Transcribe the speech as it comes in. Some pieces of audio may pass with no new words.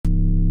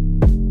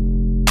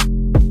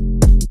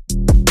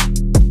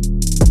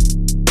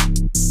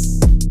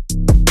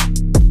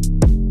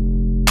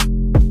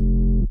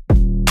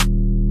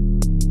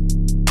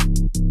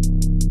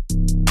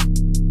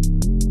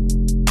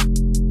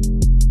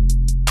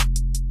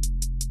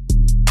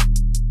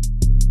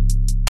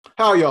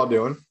How y'all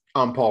doing?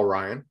 I'm Paul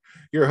Ryan,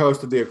 your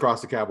host of the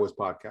Across the Cowboys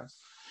podcast.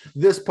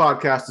 This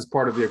podcast is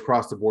part of the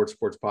Across the Board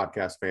Sports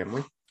Podcast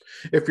family.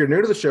 If you're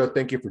new to the show,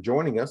 thank you for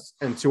joining us.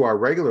 And to our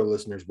regular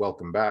listeners,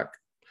 welcome back.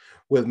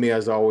 With me,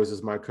 as always,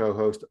 is my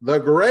co-host, the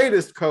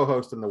greatest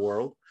co-host in the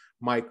world,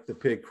 Mike the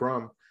Pig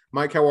Crumb.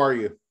 Mike, how are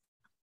you?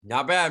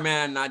 Not bad,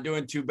 man. Not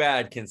doing too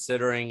bad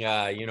considering,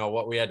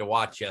 what we had to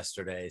watch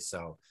yesterday.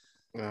 So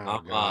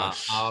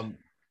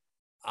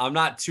I'm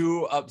not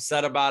too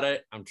upset about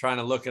it. I'm trying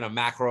to look at a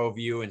macro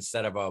view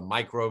instead of a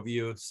micro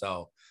view.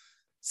 So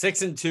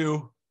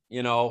 6-2,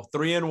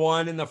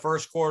 3-1 in the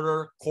first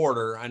quarter.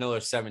 I know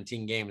there's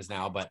 17 games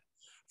now, but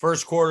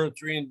first quarter,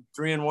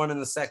 3-1 in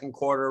the second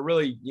quarter.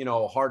 Really,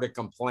 hard to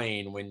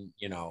complain when,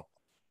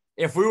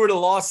 if we would have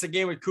lost the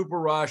game with Cooper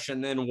Rush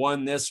and then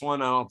won this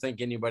one, I don't think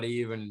anybody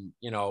even,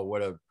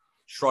 would have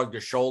shrugged a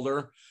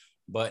shoulder.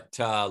 But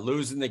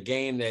losing the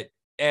game that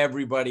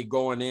everybody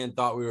going in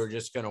thought we were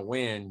just going to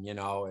win,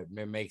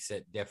 it makes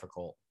it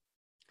difficult.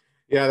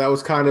 Yeah, that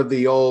was kind of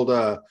the old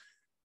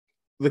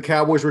the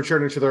Cowboys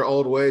returning to their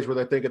old ways where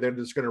they think they're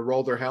just going to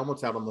roll their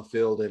helmets out on the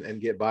field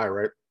and get by,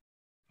 right?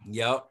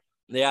 Yep.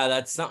 Yeah,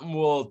 that's something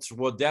we'll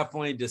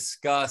definitely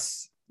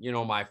discuss,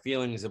 my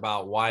feelings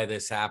about why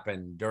this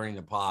happened during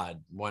the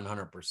pod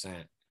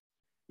 100%.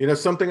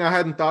 Something I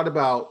hadn't thought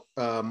about,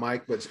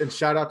 Mike, and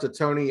shout out to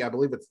Tony. I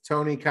believe it's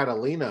Tony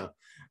Catalina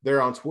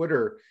there on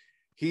Twitter.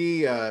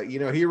 He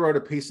wrote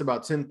a piece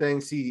about 10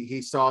 things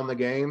he saw in the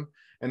game.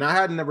 And I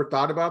hadn't never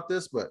thought about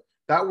this, but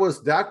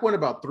Dak went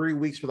about 3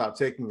 weeks without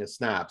taking a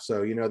snap.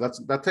 So,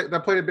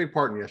 that played a big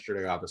part in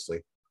yesterday, obviously.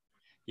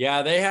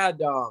 Yeah, they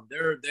had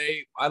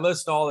I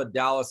listen to all the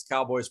Dallas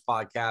Cowboys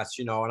podcasts,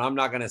 and I'm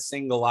not going to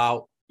single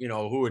out,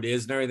 who it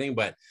is and everything,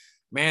 but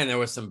man, there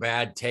was some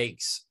bad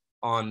takes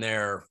on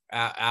there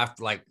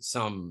after like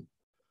some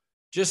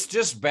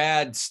just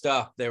bad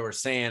stuff they were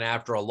saying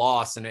after a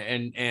loss.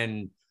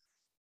 And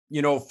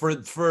for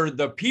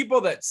the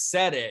people that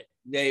said it,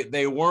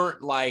 they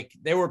weren't like,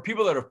 they were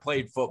people that have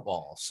played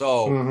football.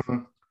 So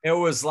It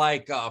was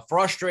like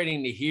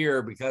frustrating to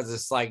hear because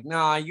it's like,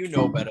 nah,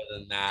 better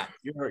than that.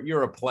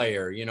 You're a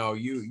player,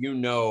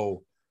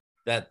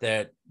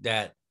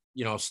 that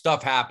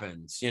stuff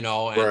happens, and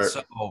right.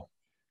 So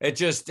it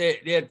just,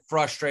 it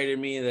frustrated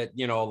me that,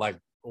 like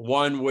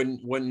one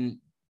wouldn't,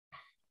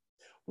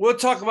 we'll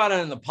talk about it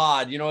in the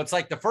pod. It's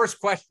like the first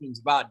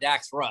question's about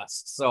Dak's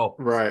rust. So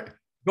right.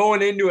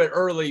 Going into it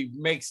early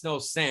makes no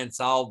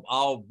sense.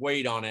 I'll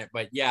wait on it.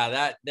 But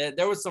yeah, that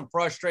there was some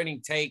frustrating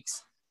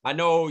takes. I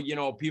know,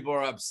 people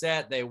are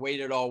upset. They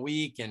waited all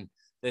week and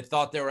they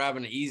thought they were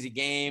having an easy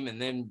game and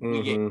then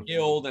we get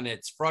killed and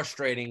it's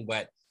frustrating.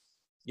 But,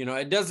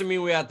 it doesn't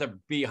mean we have to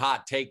be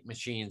hot take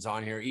machines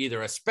on here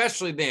either,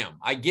 especially them.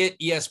 I get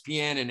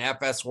ESPN and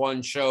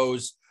FS1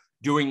 shows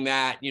doing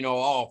that,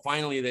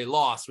 finally they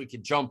lost. We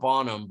could jump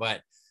on them.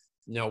 But,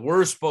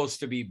 we're supposed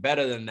to be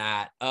better than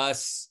that.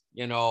 Us,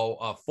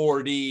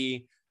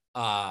 4D.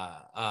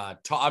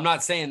 I'm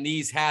not saying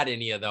these had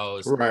any of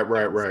those. Right.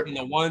 And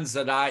the ones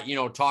that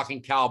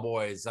Talking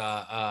Cowboys,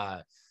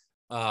 the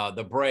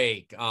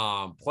break,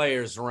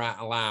 Players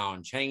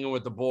Lounge, Hanging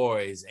with the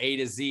Boys, A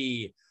to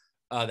Z,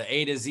 the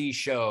A to Z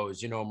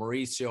shows,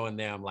 Mauricio and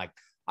them. Like,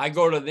 I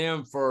go to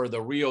them for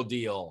the real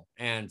deal.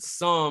 And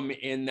some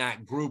in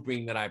that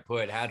grouping that I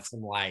put had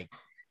some like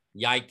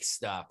yikes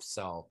stuff.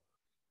 So.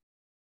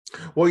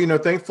 Well,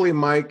 thankfully,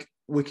 Mike,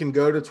 we can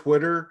go to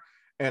Twitter,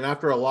 and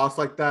after a loss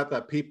like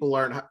that people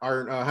aren't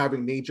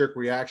having knee-jerk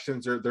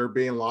reactions, or they're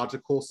being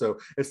logical. So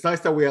it's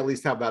nice that we at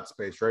least have that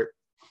space, right?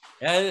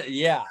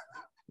 Yeah.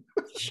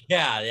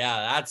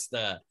 That's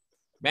the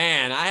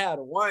man. I had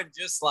one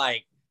just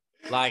like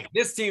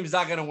this team's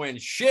not gonna win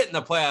shit in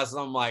the playoffs.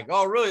 And I'm like,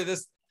 oh, really?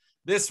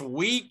 This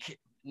week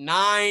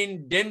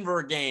 9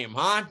 Denver game,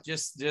 huh?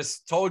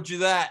 Just told you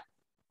that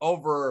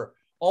over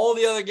all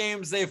the other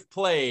games they've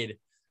played.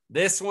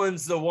 This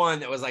one's the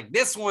one that was like,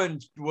 this one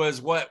was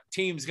what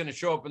team's going to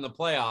show up in the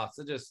playoffs.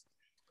 It just,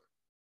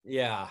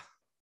 yeah.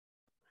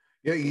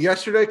 Yeah.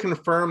 Yesterday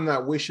confirmed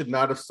that we should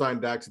not have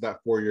signed Dak to that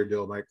 4-year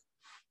deal, Mike.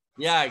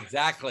 Yeah,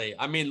 exactly.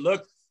 I mean,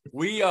 look,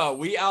 we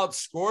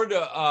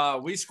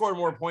outscored, we scored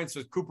more points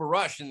with Cooper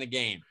Rush in the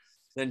game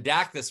than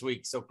Dak this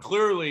week. So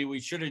clearly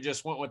we should have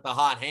just went with the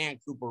hot hand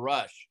Cooper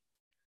Rush.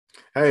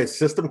 Hey,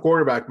 system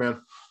quarterback,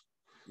 man.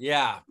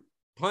 Yeah.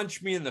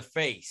 Punch me in the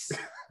face.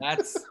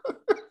 That's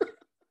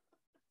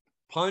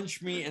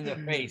punch me in the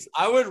face.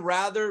 I would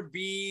rather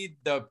be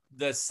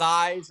the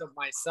size of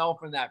myself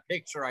in that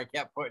picture I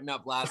kept putting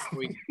up last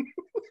week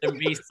than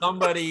be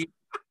somebody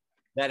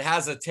that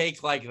has a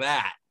take like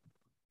that.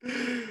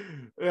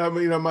 Yeah, I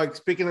mean, Mike,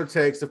 speaking of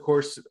takes, of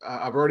course,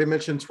 I've already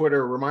mentioned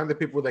Twitter. Remind the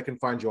people they can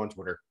find you on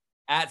Twitter.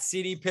 At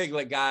CD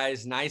Piglet,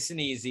 guys. Nice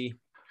and easy.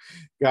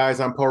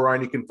 Guys, I'm Paul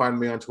Ryan. You can find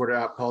me on Twitter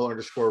at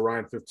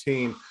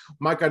Paul_Ryan15.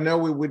 Mike, I know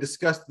we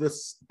discussed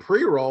this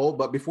pre-roll,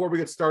 but before we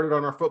get started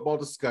on our football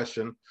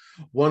discussion,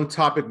 one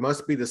topic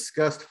must be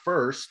discussed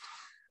first.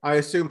 I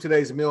assume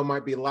today's meal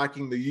might be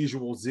lacking the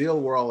usual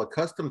zeal we're all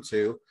accustomed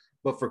to,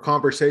 but for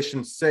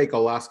conversation's sake,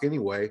 I'll ask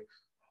anyway.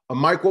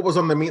 Mike, what was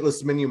on the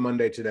meatless menu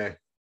Monday today?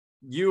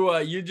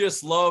 You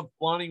just love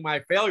flaunting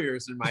my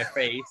failures in my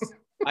face.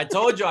 I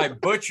told you I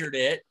butchered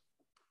it.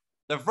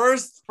 The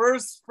first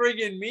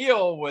friggin'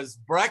 meal was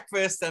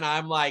breakfast, and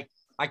I'm like,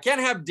 I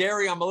can't have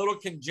dairy. I'm a little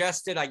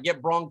congested. I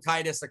get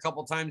bronchitis a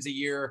couple times a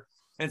year.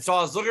 And so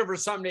I was looking for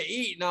something to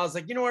eat, and I was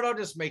like, you know what? I'll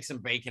just make some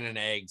bacon and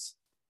eggs.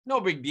 No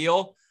big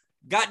deal.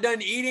 Got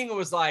done eating and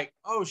was like,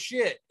 oh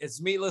shit,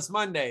 it's Meatless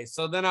Monday.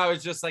 So then I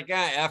was just like,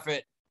 F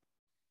it.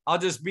 I'll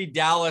just be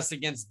Dallas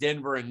against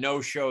Denver and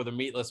no show the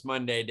Meatless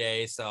Monday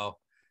day. So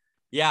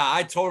yeah,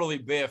 I totally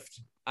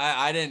biffed.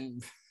 I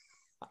didn't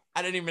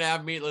even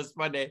have Meatless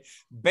Monday.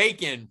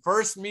 Bacon,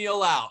 first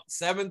meal out,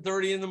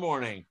 7:30 in the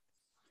morning.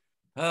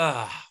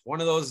 One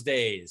of those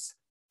days.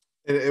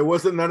 It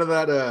wasn't none of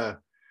that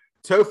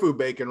tofu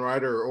bacon,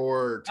 right?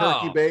 Or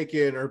turkey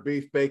bacon or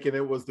beef bacon.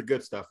 It was the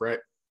good stuff, right?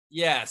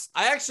 Yes.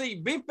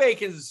 Beef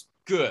bacon's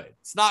good.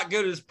 It's not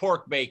good as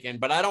pork bacon,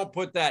 but I don't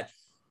put that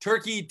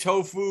turkey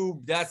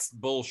tofu. That's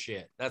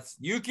bullshit.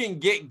 You can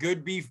get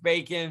good beef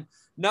bacon.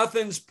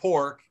 Nothing's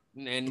pork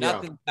and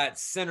nothing that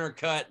center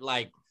cut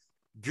like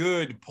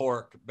good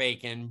pork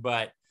bacon,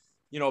 but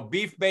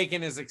beef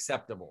bacon is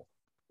acceptable.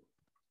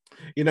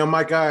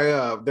 Mike,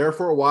 I there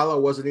for a while I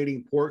wasn't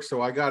eating pork,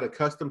 so I got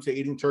accustomed to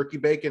eating turkey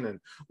bacon. And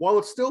while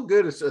it's still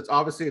good, it's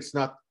obviously it's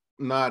not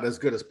as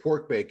good as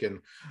pork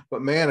bacon.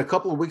 But man, a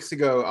couple of weeks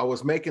ago I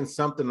was making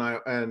something,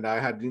 and I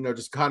had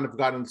just kind of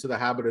gotten into the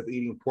habit of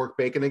eating pork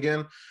bacon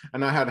again,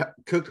 and I had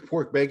cooked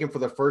pork bacon for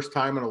the first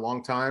time in a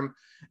long time,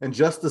 and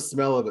just the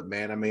smell of it,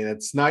 man, I mean,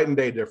 it's night and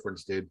day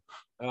difference, dude.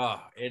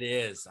 Oh, it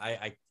is.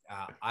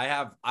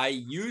 I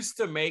used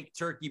to make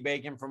turkey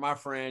bacon for my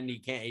friend.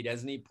 He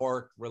doesn't eat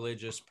pork,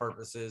 religious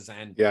purposes.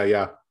 And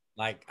yeah.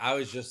 Like, I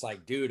was just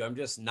like, dude, I'm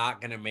just not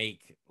going to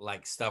make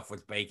like stuff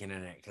with bacon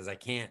in it. Cause I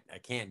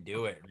can't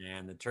do it,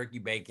 man. The turkey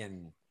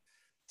bacon,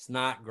 it's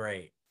not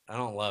great. I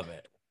don't love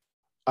it.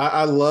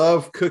 I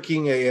love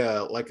cooking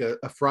a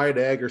fried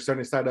egg or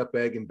sunny side up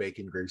egg in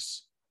bacon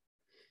grease.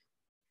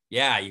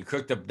 Yeah. You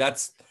cooked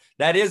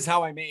that is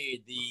how I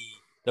made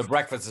the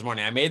breakfast this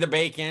morning. I made the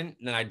bacon,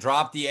 and then I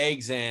dropped the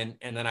eggs in,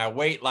 and then I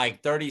wait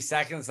like 30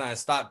 seconds, and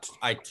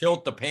I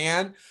tilt the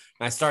pan, and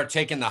I start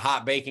taking the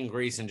hot bacon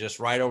grease and just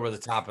right over the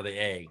top of the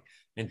egg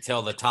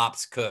until the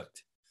top's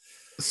cooked.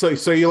 So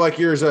you like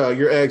your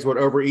eggs, what,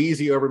 over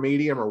easy, over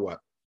medium, or what?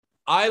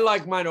 I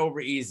like mine over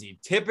easy.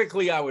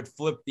 Typically, I would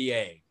flip the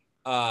egg,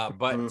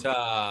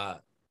 but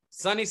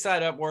sunny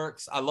side up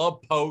works. I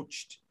love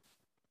poached.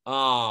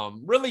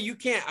 Really, you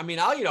can't. I mean,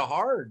 I'll eat a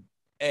hard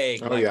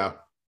egg. Oh, yeah.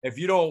 If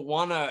you don't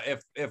want to,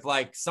 if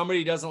like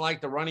somebody doesn't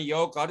like the runny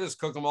yolk, I'll just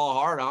cook them all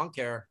hard. I don't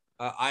care.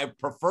 I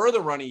prefer the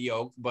runny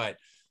yolk, but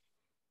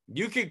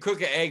you can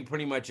cook an egg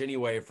pretty much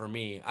anyway for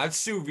me. I've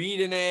sous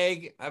vide an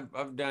egg.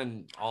 I've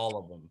done all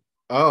of them.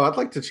 Oh, I'd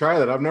like to try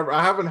that.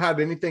 I haven't had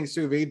anything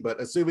sous vide,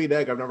 but a sous vide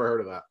egg, I've never heard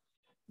of that.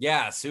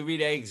 Yeah, sous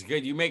vide egg's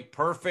good. You make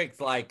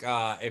perfect, like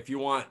if you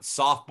want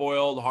soft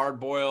boiled, hard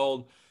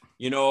boiled,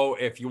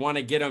 if you want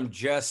to get them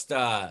just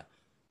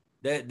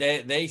they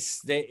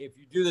if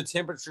you do the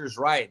temperatures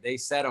right, they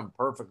set them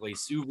perfectly.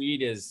 Sous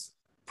vide is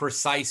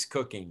precise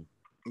cooking.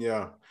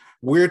 Yeah.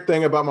 Weird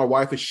thing about my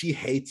wife is she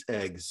hates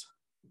eggs.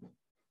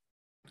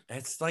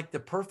 It's like the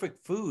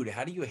perfect food.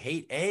 How do you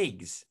hate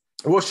eggs?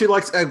 Well, she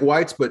likes egg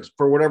whites, but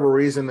for whatever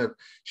reason,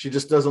 she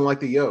just doesn't like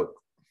the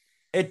yolk.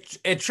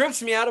 It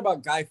trips me out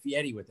about Guy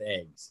Fieri with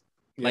eggs.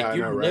 Like, yeah,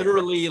 you know,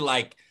 literally right?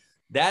 Like,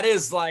 that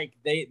is like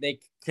they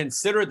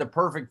consider it the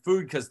perfect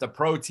food because the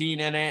protein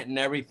in it and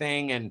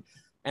everything, and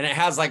it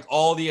has like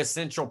all the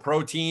essential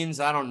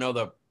proteins. I don't know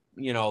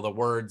the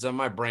words of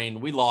my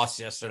brain. We lost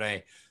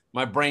yesterday.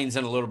 My brain's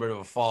in a little bit of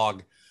a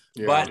fog.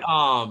 Yeah.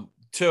 But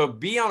to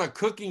be on a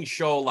cooking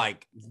show,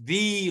 like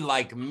the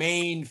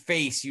main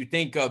face, you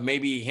think of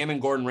maybe him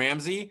and Gordon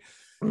Ramsay,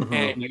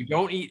 and you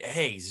don't eat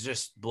eggs,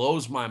 just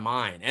blows my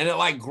mind. And it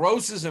like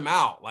grosses him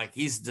out. Like,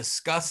 he's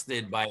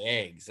disgusted by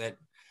eggs.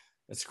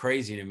 That's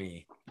crazy to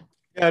me.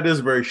 Yeah, it is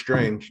very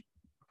strange.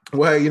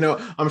 Well,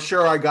 I'm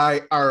sure our guy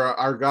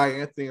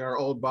Anthony, our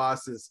old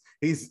boss,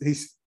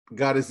 he's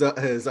got his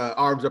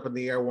arms up in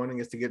the air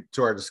wanting us to get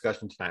to our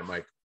discussion tonight,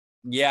 Mike.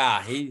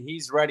 Yeah,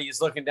 he's ready.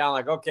 He's looking down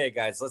like, okay,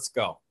 guys, let's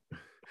go.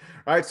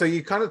 All right, so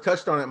you kind of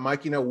touched on it,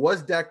 Mike.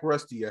 Was Dak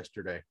rusty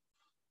yesterday?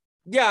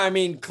 Yeah, I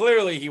mean,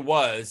 clearly he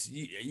was.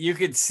 You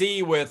could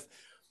see with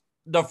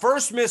the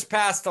first miss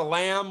pass to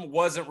Lamb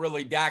wasn't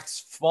really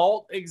Dak's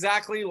fault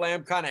exactly.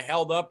 Lamb kind of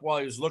held up while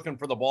he was looking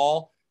for the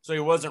ball, so he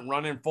wasn't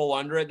running full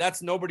under it.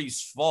 That's nobody's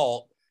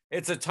fault.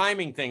 It's a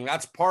timing thing.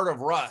 That's part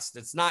of rust.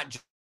 It's not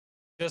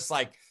just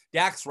like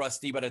Dak's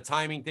rusty, but a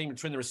timing thing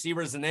between the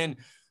receivers. And then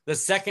the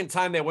second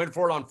time they went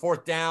for it on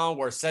fourth down,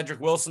 where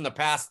Cedric Wilson, the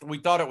pass, we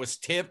thought it was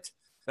tipped.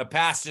 The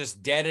pass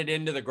just deaded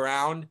into the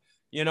ground.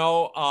 He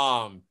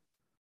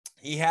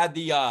had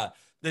the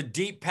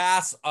deep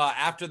pass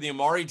after the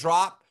Amari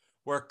drop,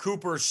 where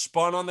Cooper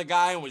spun on the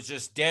guy and was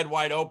just dead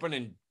wide open,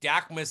 and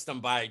Dak missed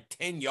him by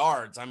 10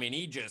 yards. I mean,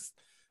 he just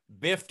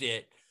biffed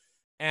it.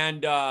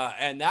 And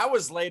that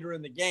was later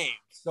in the game.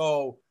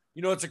 So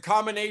it's a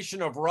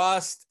combination of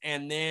rust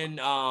and then,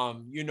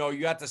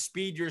 you have to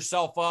speed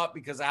yourself up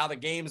because of how the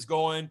game's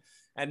going.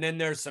 And then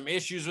there's some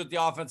issues with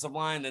the offensive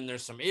line. Then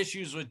there's some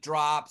issues with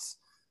drops.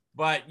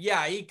 But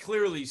yeah, he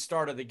clearly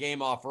started the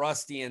game off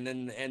rusty, and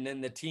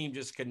then the team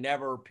just could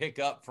never pick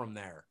up from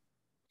there.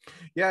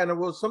 Yeah,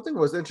 and something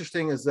was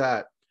interesting is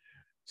that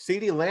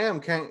CeeDee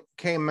Lamb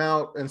came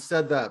out and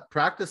said that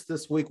practice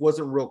this week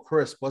wasn't real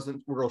crisp,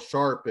 wasn't real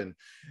sharp.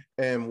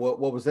 And what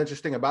was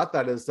interesting about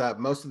that is that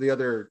most of the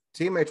other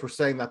teammates were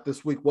saying that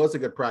this week was a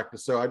good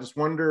practice. So I just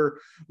wonder,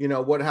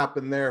 what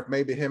happened there, if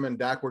maybe him and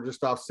Dak were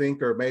just off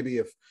sync, or maybe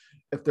if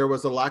there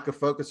was a lack of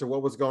focus or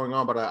what was going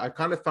on. But I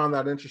kind of found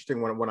that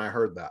interesting when I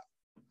heard that.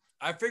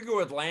 I figure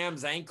with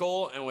Lamb's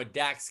ankle and with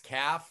Dak's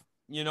calf,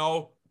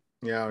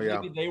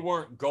 maybe they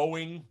weren't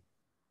going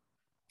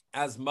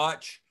as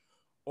much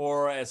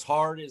or as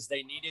hard as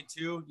they needed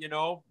to,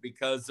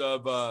 because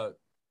of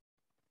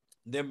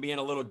them being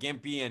a little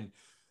gimpy,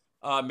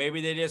 and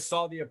maybe they just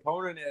saw the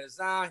opponent as,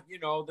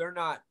 they're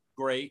not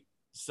great.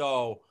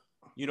 So,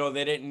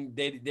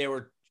 they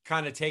were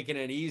kind of taking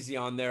it easy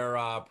on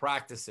their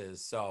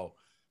practices. So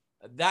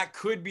that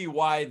could be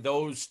why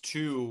those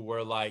two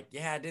were like,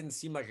 yeah, it didn't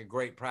seem like a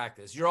great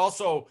practice. You're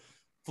also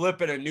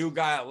flipping a new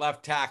guy at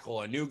left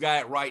tackle, a new guy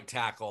at right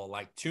tackle,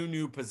 like two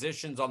new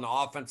positions on the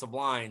offensive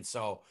line.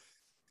 So,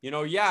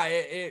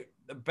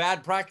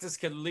 bad practice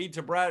can lead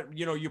to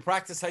you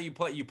practice how you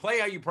play. You play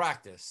how you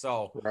practice.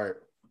 So right.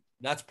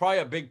 That's probably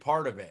a big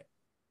part of it.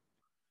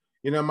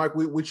 Mike,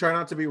 we try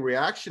not to be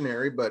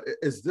reactionary, but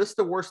is this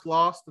the worst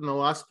loss in the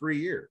last 3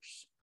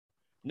 years?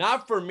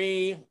 Not for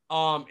me.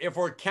 If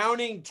we're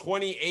counting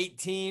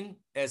 2018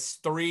 as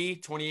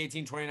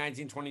 2018,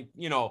 2019,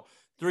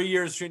 3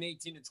 years between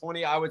 18 and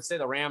 20, I would say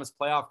the Rams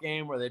playoff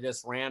game where they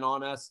just ran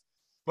on us.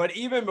 But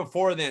even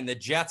before then, the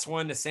Jets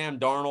one to Sam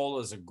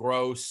Darnold is a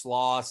gross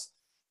loss.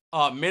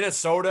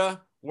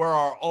 Minnesota, where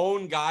our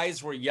own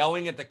guys were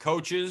yelling at the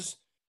coaches,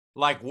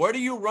 like, what are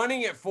you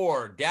running it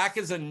for? Dak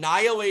is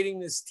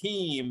annihilating this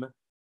team.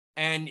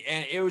 And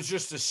it was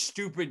just a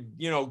stupid,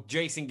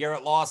 Jason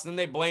Garrett loss. And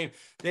then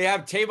they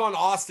have Tavon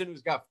Austin,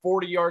 who's got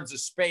 40 yards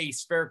of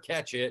space, fair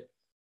catch it.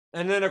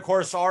 And then, of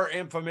course, our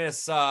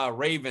infamous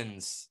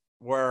Ravens,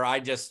 where I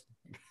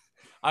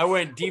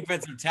went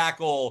defensive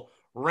tackle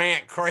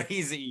rant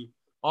crazy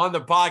on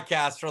the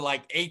podcast for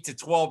like 8 to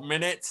 12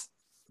 minutes.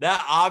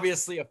 That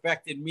obviously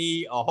affected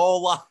me a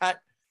whole lot.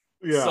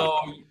 Yeah. So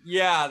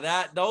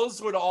yeah,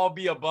 those would all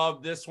be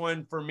above this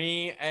one for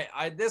me.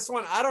 This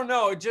one, I don't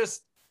know.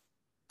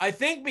 I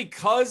think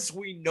because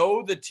we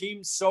know the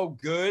team's so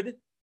good,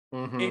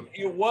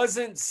 it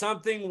wasn't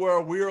something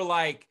where we were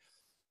like,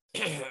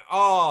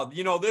 oh,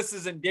 this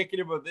is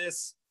indicative of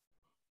this,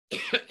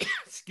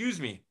 excuse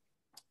me,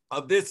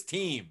 of this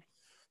team.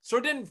 So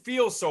it didn't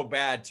feel so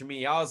bad to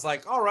me. I was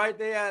like, all right,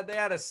 they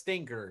had a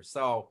stinker.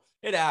 So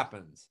it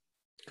happens.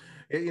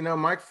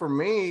 Mike, for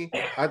me,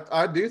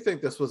 I do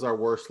think this was our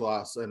worst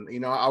loss.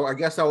 And, I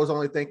guess I was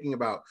only thinking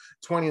about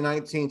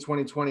 2019,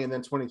 2020, and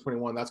then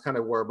 2021. That's kind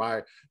of where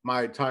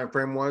my time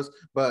frame was.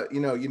 But,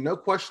 no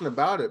question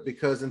about it,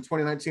 because in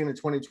 2019 and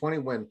 2020,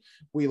 when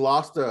we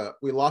lost a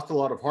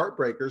lot of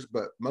heartbreakers,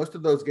 but most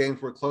of those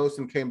games were close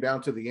and came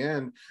down to the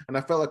end. And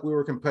I felt like we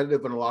were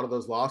competitive in a lot of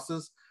those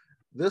losses.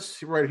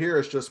 This right here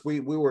is just,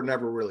 we were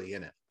never really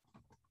in it.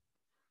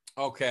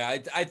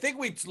 Okay. I think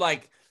we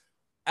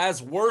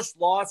as worst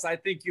loss, I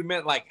think you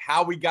meant like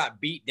how we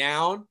got beat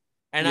down.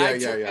 And I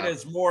took it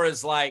as more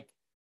as like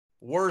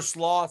worst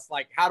loss,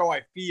 like how do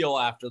I feel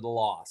after the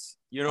loss?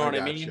 You know what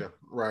I mean?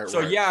 Right. So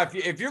yeah,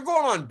 if you're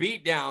going on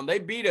beat down, they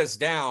beat us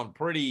down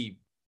pretty.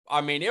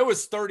 I mean, it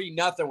was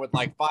 30-0 with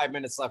like 5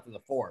 minutes left in the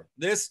fourth.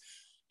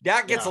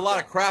 That gets a lot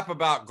of crap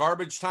about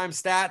garbage time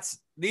stats.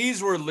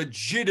 These were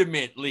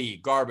legitimately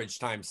garbage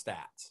time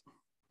stats.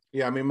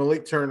 Yeah, I mean,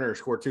 Malik Turner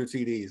scored 2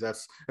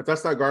 TDs. If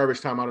that's not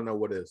garbage time, I don't know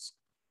what is.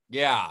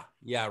 Yeah,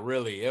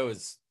 really. It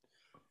was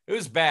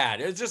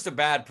bad. It was just a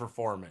bad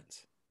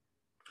performance.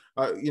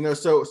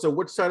 So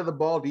which side of the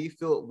ball do you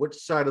feel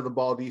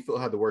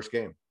had the worst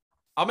game?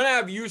 I'm going to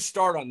have you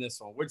start on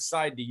this one. Which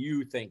side do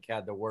you think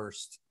had the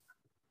worst?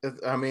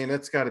 I mean,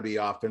 it's got to be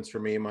offense for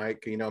me,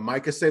 Mike.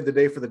 Micah saved the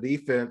day for the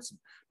defense,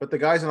 but the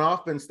guys in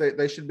offense,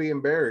 they should be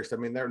embarrassed. I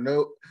mean,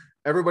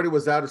 everybody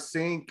was out of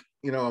sync.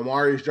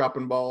 Amari's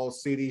dropping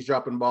balls, CD's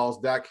dropping balls.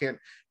 Dak can't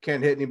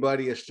hit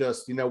anybody. It's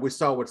just, we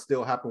saw what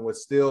Steele happened with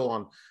Steele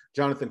on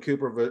Jonathan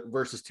Cooper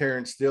versus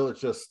Terrence Steele. It's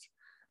just,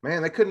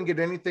 man, they couldn't get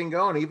anything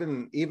going.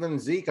 Even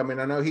Zeke. I mean,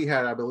 I know he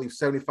had, I believe,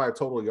 75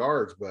 total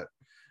yards, but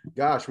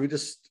gosh,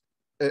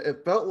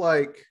 it felt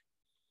like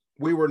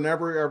we were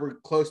never ever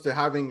close to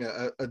having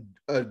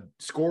a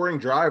scoring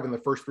drive in the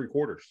first 3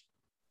 quarters.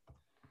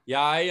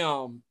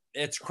 Yeah,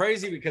 it's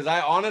crazy because I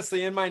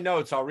honestly, in my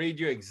notes, I'll read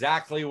you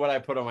exactly what I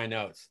put on my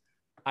notes.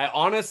 I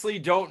honestly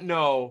don't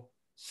know.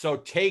 So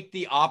take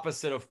the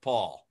opposite of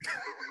Paul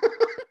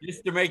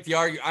just to make the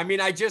argument. I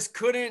mean, I just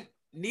couldn't,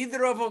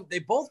 neither of them, they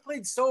both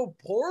played so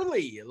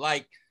poorly.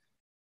 Like,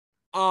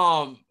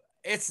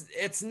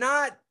 it's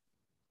not,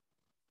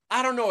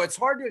 I don't know. It's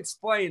hard to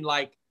explain.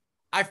 Like,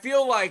 I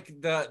feel like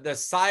the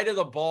side of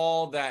the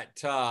ball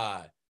that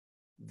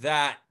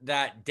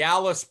that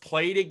Dallas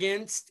played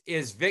against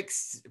is Vic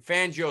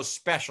Fangio's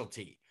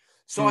specialty.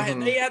 So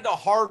they had the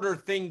harder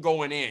thing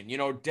going in. You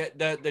know,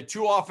 the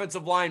two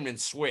offensive linemen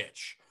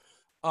switch.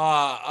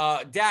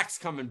 Dak's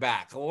coming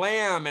back.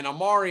 Lamb and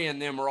Amari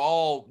and them are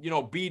all, you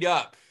know, beat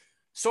up.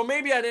 So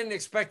maybe I didn't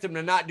expect them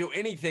to not do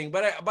anything,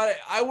 but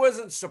I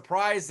wasn't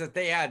surprised that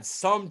they had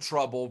some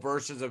trouble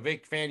versus a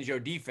Vic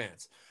Fangio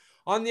defense.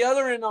 On the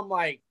other end, I'm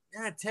like,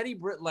 Teddy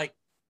Britt, like,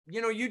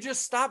 you know, you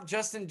just stopped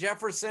Justin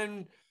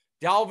Jefferson,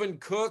 Dalvin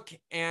Cook,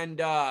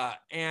 and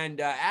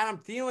Adam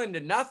Thielen to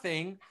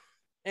nothing.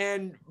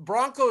 And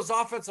Broncos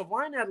offensive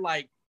line had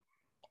like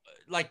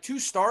two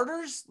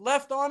starters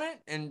left on it,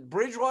 and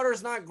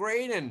Bridgewater's not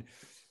great. And,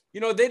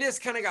 you know, they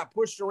just kind of got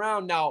pushed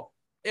around. Now,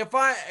 if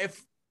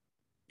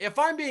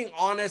I'm being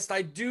honest,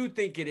 I do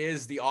think it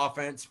is the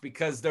offense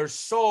because they're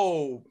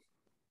the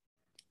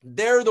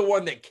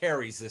one that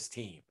carries this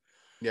team.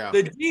 Yeah.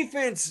 The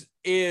defense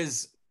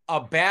is a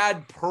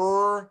bad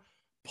per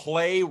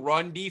play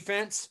run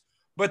defense,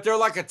 but they're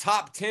like a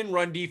top 10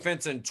 run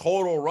defense in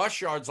total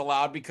rush yards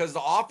allowed because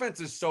the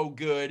offense is so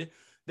good.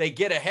 They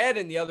get ahead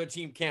and the other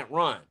team can't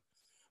run.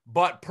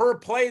 But per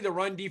play, the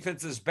run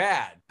defense is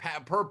bad.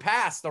 Per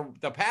pass,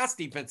 the pass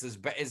defense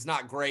is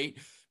not great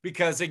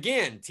because,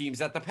 again,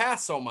 teams at the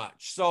pass so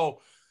much.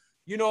 So,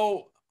 you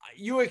know,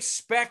 you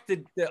expect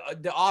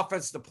the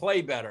offense to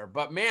play better.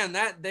 But, man,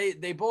 that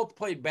they both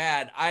played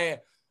bad. I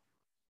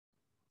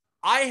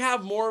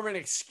have more of an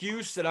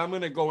excuse that I'm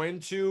going to go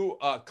into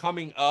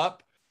coming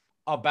up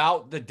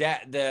about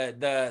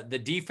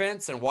the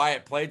defense and why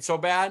it played so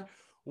bad.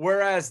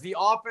 Whereas the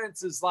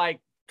offense is like,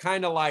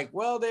 kind of like,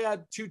 well, they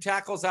had 2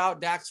 tackles out.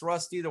 Dak's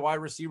rusty. The wide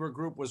receiver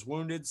group was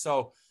wounded.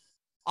 So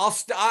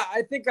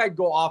I think I'd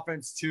go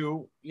offense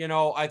too. You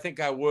know, I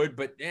think I would,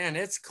 but man,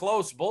 it's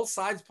close. Both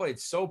sides played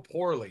so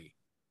poorly.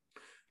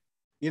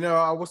 You know,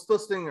 I was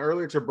listening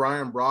earlier to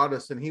Brian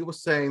Broaddus, and he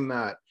was saying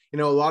that, you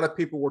know, a lot of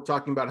people were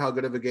talking about how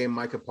good of a game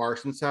Micah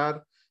Parsons had.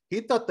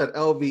 He thought that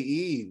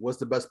LVE was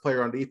the best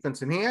player on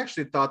defense, and he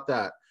actually thought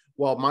that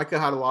while Micah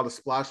had a lot of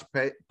splash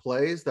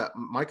plays, that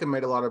Micah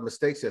made a lot of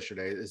mistakes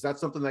yesterday. Is that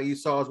something that you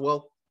saw as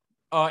well?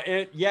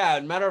 Yeah.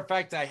 Matter of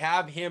fact, I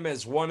have him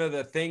as one of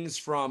the things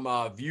from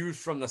views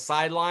from the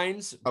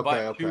sidelines.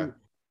 Okay.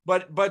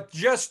 But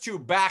just to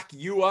back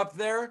you up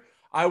there,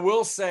 I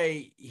will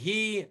say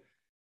he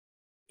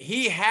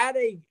had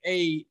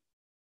a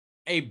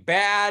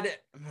bad,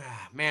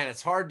 man.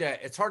 It's hard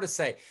to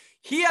say.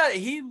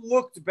 He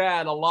looked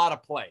bad a lot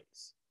of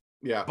plays.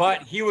 Yeah.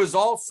 But he was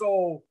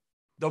also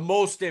the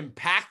most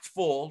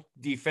impactful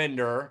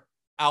defender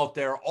out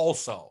there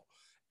also.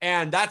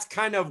 And that's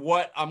kind of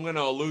what I'm going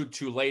to allude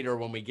to later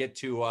when we get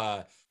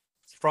to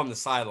from the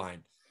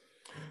sideline.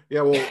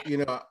 Yeah, well, you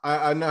know,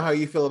 I know how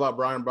you feel about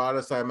Brian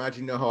Broaddus. I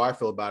imagine you know how I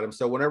feel about him.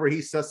 So whenever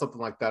he says something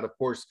like that, of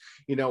course,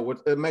 you know,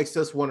 it makes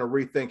us want to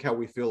rethink how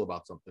we feel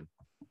about something.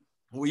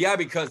 Well, yeah,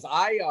 because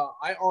I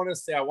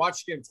honestly, I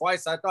watched him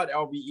twice. I thought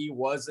LVE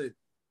wasn't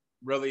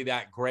really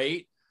that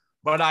great.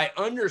 But I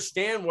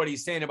understand what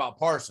he's saying about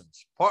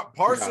Parsons.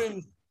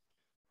 Parsons,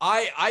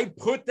 yeah. I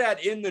put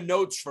that in the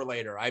notes for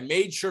later. I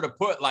made sure to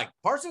put, like,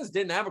 Parsons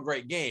didn't have a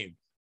great game,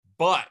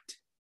 but,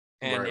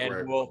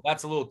 right. Well,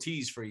 that's a little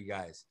tease for you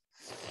guys.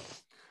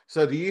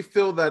 So do you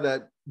feel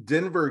that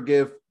Denver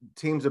give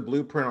teams a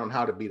blueprint on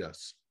how to beat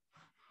us?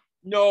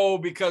 No,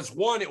 because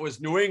one, it was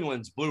New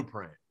England's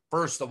blueprint.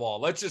 First of all,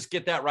 let's just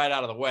get that right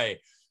out of the way.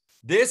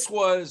 This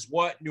was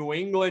what New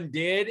England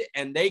did,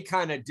 and they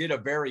kind of did a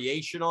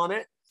variation on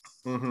it.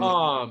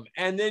 Mm-hmm.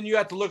 And then you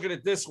have to look at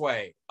it this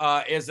way.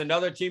 Is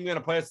another team going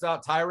to play us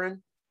without Tyron?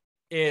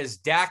 Is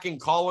Dak and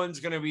Collins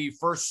going to be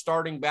first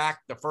starting back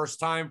the first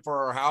time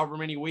for however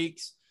many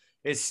weeks?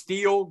 Is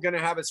Steele going to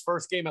have his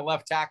first game at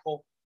left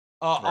tackle?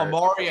 Right.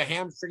 Amari, a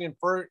hamstring and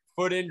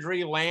foot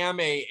injury. Lamb,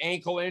 a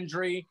ankle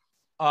injury.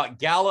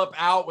 Gallup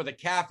out with a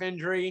calf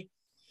injury.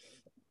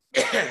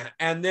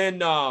 And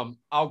then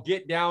I'll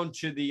get down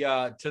to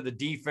the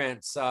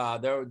defense.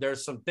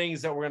 There's some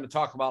things that we're going to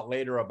talk about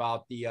later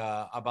about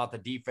the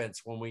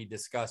defense when we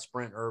discuss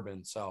Brent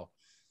Urban. So,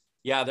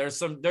 yeah,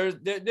 this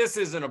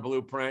isn't a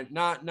blueprint.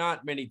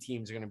 Not many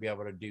teams are going to be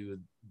able to do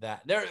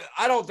that.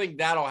 I don't think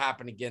that'll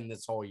happen again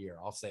this whole year.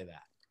 I'll say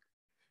that.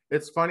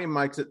 It's funny,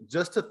 Mike,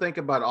 just to think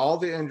about all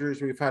the injuries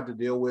we've had to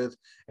deal with,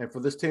 and for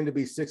this team to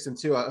be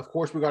 6-2. Of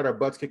course, we got our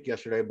butts kicked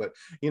yesterday, but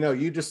you know,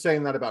 you just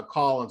saying that about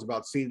Collins,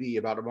 about CD,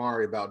 about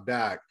Amari, about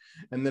Dak,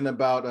 and then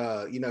about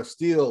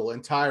Steele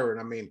and Tyron.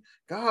 I mean,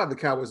 God, the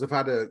Cowboys have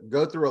had to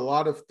go through a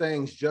lot of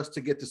things just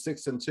to get to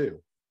 6-2.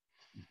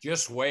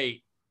 Just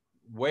wait.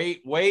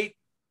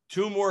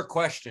 2 more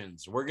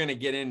questions. We're gonna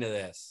get into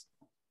this.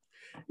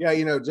 Yeah,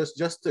 you know,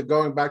 just to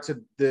going back to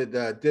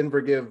the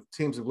Denver give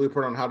teams a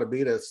blueprint on how to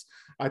beat us.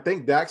 I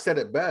think Dak said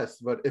it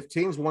best, but if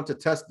teams want to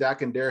test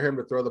Dak and dare him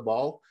to throw the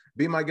ball,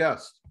 be my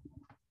guest.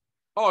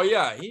 Oh,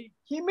 yeah.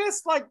 He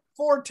missed like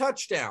 4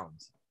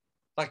 touchdowns,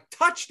 like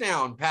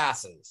touchdown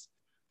passes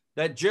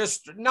that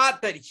just,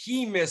 not that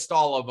he missed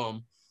all of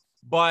them,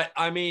 But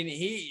I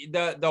mean,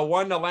 the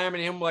one to Lamb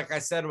and him, like I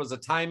said, was a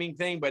timing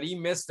thing, but he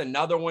missed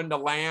another one to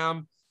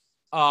Lamb.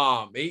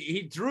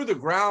 He threw the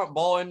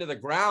ball into the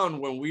ground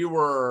when we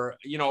were,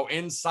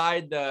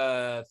 inside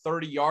the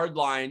 30-yard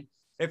line.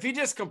 If he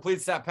just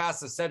completes that pass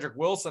to Cedric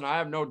Wilson, I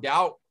have no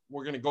doubt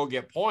we're going to go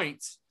get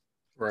points.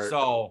 Right.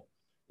 So,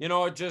 it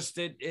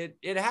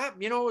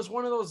happened. It was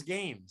one of those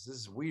games. This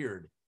is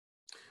weird.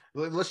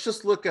 Let's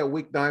just look at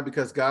week 9,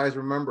 because guys,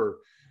 remember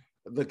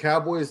the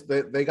Cowboys,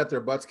 they got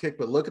their butts kicked,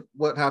 but look at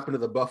what happened to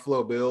the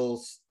Buffalo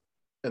Bills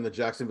and the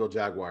Jacksonville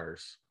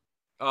Jaguars.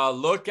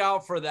 Look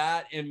out for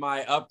that in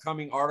my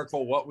upcoming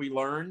article, What We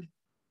Learned.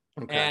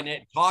 Okay. And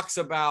it talks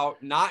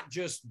about not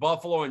just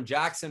Buffalo and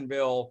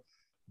Jacksonville,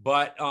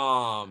 but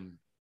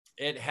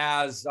it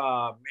has,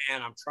 I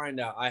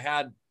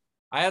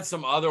had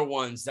some other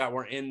ones that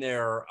were in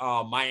there.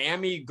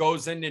 Miami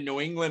goes into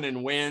New England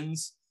and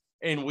wins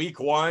in week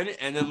 1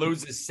 and then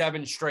loses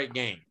 7 straight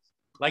games.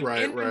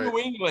 New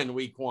England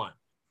week 1.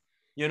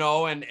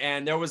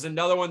 And there was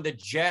another one, the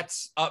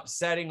Jets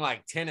upsetting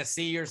like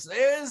Tennessee or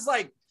something. It was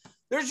like,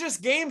 there's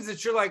just games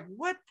that you're like,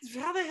 what?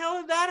 How the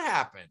hell did that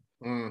happen?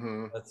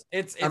 Mm-hmm.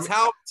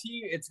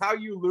 It's how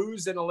you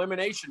lose in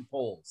elimination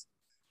polls,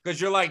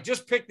 because you're like,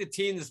 just pick the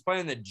team that's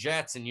playing the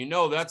Jets, and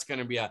that's going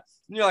to be and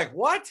you're like,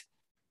 what?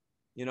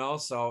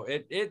 So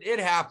it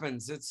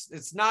happens.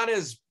 It's not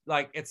as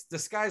like the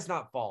sky's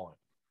not falling.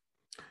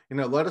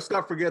 Let us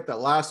not forget that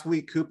last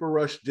week Cooper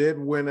Rush did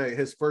win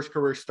his first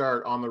career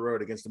start on the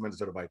road against the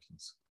Minnesota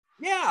Vikings.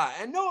 Yeah,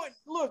 and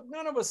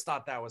none of us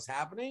thought that was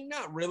happening.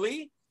 Not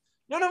really.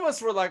 None of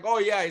us were like, oh,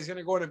 yeah, he's going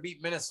to go in and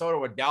beat Minnesota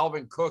with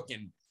Dalvin Cook.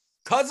 And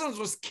Cousins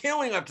was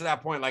killing up to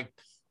that point. Like,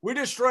 we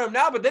destroy him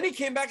now. But then he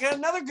came back and had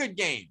another good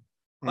game.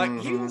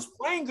 Like, he was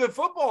playing good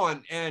football,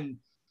 and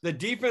the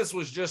defense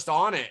was just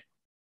on it.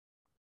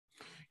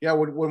 Yeah,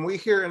 when we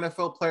hear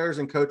NFL players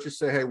and coaches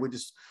say, hey,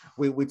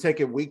 we take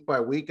it week by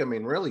week, I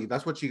mean, really,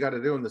 that's what you got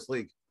to do in this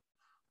league.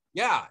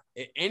 Yeah,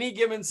 any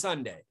given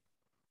Sunday.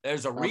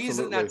 There's a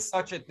reason that's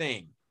such a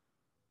thing.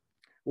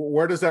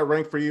 Where does that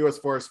rank for you as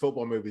far as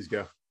football movies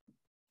go?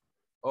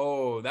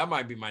 Oh, that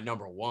might be my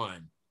number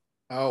 1.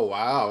 Oh,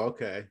 wow.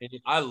 Okay.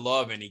 I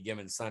love Any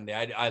Given Sunday.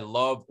 I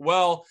love,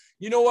 well,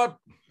 you know what?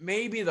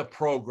 Maybe The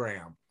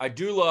Program. I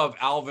do love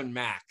Alvin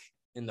Mack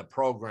in The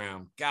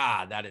Program.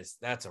 God,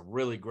 that's a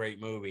really great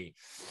movie.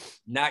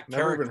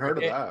 Never even heard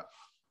of that.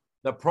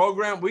 The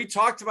Program, we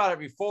talked about it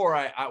before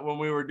when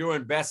we were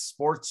doing best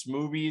sports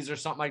movies or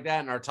something like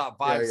that in our top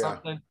 5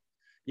 something.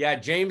 Yeah,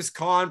 James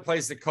Caan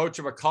plays the coach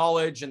of a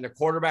college, and the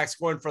quarterback's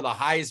going for the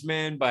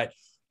Heisman, but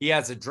he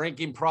has a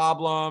drinking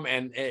problem,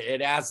 and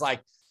it has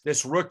like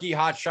this rookie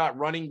hotshot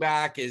running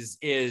back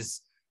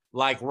is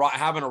like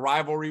having a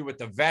rivalry with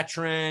the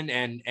veteran,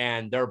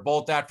 and they're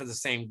both after the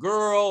same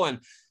girl.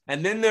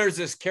 And then there's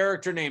this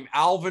character named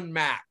Alvin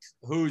Mack,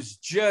 who's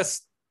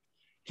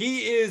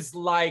he is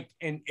like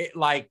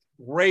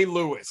Ray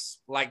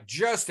Lewis, like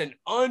just an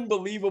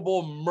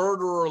unbelievable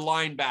murderer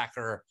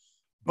linebacker,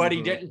 but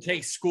he didn't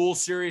take school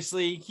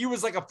seriously. He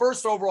was like a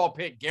first overall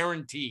pick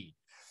guaranteed.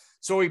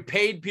 So he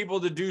paid people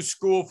to do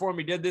school for him.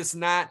 He did this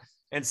and that.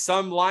 And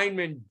some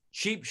lineman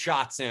cheap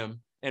shots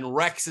him and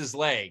wrecks his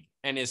leg,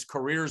 and his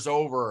career's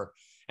over.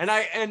 And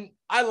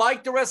I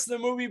like the rest of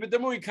the movie, but the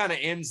movie kind of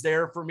ends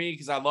there for me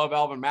because I love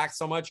Alvin Mack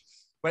so much.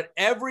 But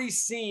every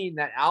scene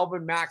that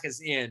Alvin Mack is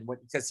in,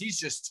 because he's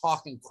just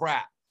talking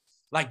crap.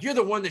 Like, you're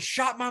the one that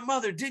shot my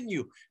mother, didn't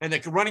you? And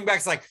the running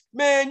back's like,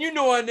 man,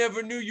 I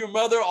never knew your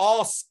mother,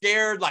 all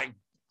scared, like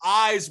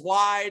eyes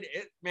wide.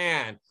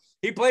 Man.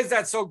 He plays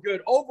that so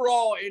good.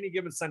 Overall, Any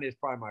Given Sunday is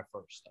probably my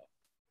first.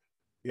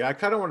 Yeah, I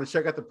kind of want to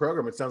check out The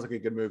Program. It sounds like a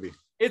good movie.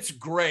 It's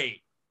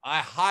great.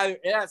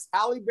 It has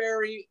Halle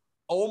Berry,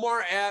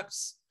 Omar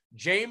Epps,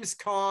 James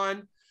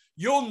Caan.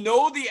 You'll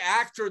know the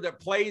actor that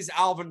plays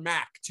Alvin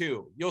Mack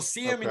too. You'll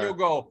see him and you'll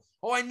go,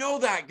 oh, I know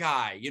that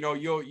guy. You'll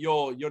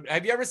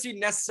have you ever seen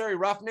Necessary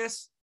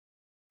Roughness?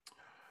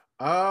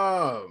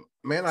 Oh,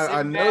 man,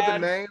 I know the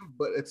name,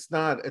 but it's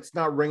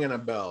not ringing a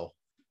bell.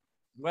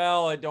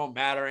 Well, it don't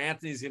matter.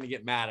 Anthony's going to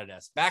get mad at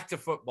us. Back to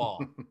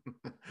football.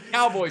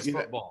 Cowboys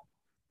football.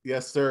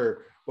 Yes,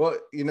 sir. Well,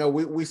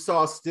 we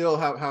saw still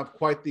have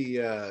quite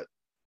the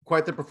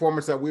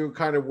performance that we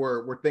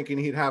were thinking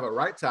he'd have at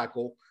right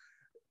tackle.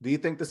 Do you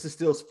think this is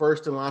still his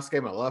first and last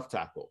game at left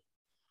tackle?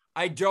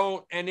 I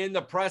don't. And in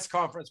the press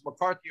conference,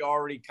 McCarthy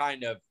already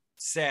kind of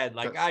said,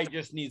 like, I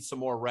just need some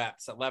more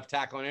reps at left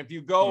tackle. And if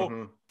you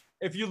go,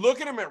 if you look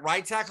at him at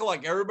right tackle,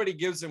 like, everybody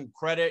gives him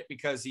credit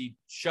because he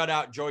shut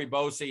out Joey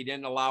Bosa. He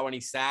didn't allow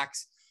any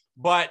sacks,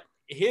 but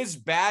his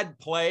bad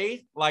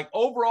play, like,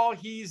 overall,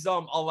 he's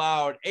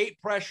allowed 8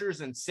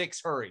 pressures and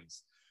 6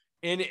 hurries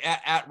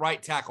at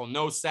right tackle,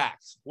 no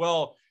sacks.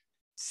 Well,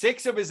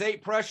 6 of his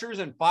 8 pressures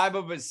and 5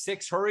 of his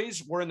 6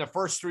 hurries were in the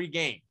first 3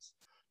 games.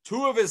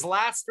 2 of his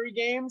last 3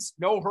 games,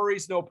 no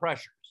hurries, no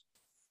pressures.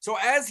 So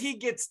as he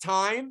gets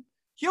time,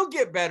 he'll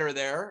get better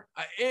there.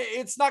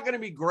 It's not going to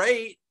be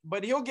great,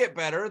 but he'll get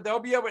better. They'll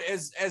be able,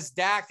 as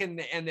Dak and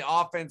the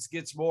offense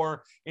gets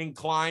more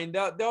inclined,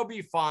 they'll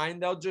be fine.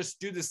 They'll just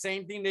do the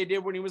same thing they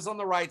did when he was on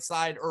the right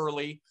side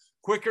early,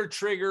 quicker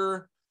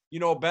trigger,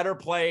 better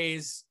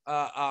plays,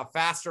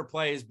 faster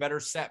plays, better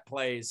set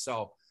plays.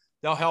 So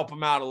they'll help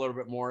him out a little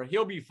bit more.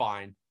 He'll be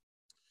fine.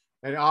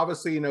 And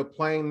obviously,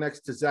 playing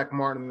next to Zach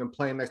Martin and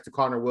playing next to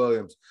Connor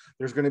Williams,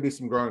 there's going to be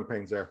some growing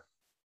pains there.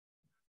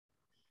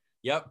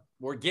 Yep.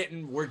 We're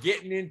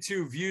getting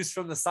into views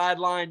from the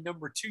sideline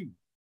number 2.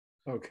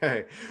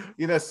 Okay.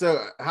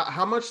 So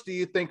how much do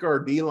you think our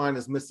D-line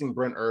is missing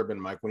Brent Urban,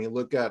 Mike, when you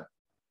look at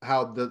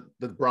how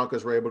the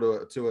Broncos were able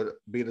to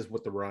beat us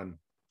with the run?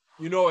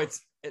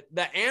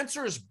 The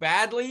answer is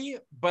badly,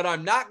 but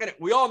I'm not going to –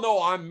 we all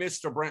know I'm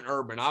Mr. Brent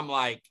Urban. I'm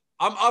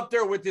up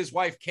there with his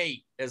wife,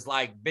 Kate, as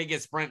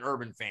biggest Brent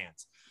Urban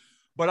fans.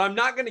 But I'm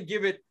not going to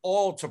give it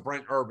all to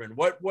Brent Urban.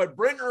 What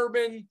Brent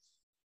Urban –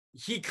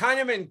 he kind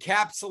of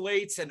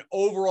encapsulates an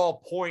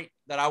overall point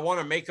that I want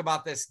to make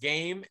about this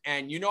game.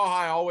 And how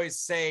I always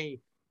say,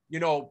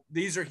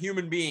 these are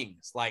human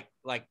beings. Like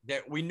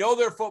that. We know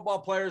they're football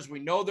players. We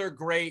know they're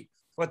great,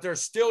 but they're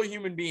still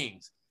human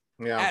beings.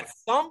 Yeah. At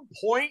some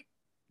point,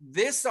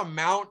 this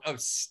amount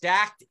of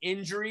stacked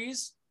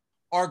injuries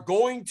are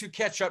going to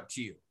catch up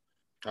to you.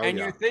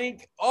 You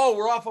think,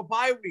 we're off a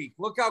bye week.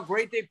 Look how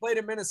great they played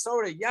in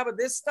Minnesota. Yeah, but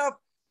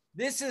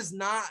this is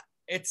not,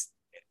 it's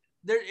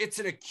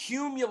an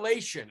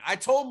accumulation. I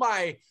told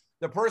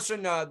the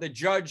person, the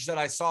judge that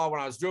I saw when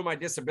I was doing my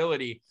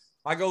disability,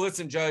 I go,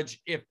 listen,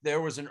 Judge, if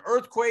there was an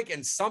earthquake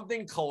and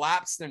something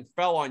collapsed and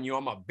fell on you,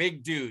 I'm a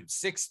big dude,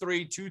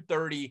 6'3",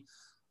 230.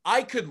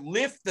 I could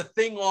lift the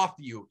thing off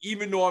you,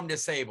 even though I'm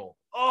disabled.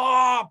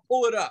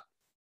 Pull it up.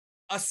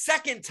 A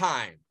second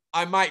time,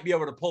 I might be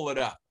able to pull it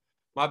up.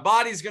 My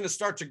body's going to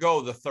start to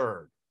go the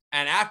third.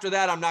 And after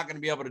that, I'm not going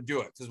to be able to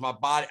do it because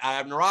I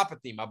have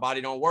neuropathy. My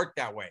body don't work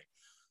that way.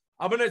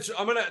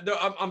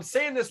 I'm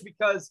saying this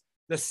because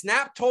the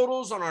snap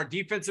totals on our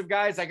defensive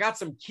guys, I got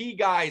some key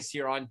guys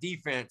here on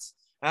defense,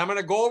 and I'm going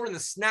to go over the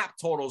snap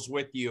totals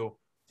with you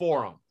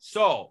for them.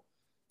 So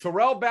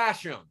Terrell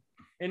Basham,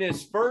 in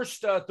his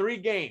first 3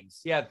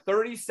 games, he had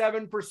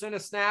 37%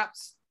 of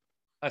snaps,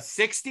 a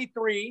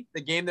 63,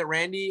 the game that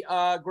Randy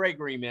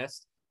Gregory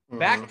missed,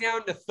 back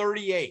down to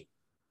 38.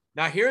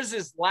 Now here's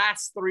his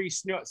last 3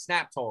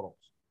 snap totals: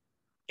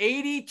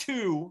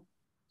 82,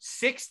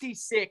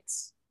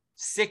 66,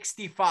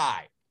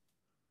 65.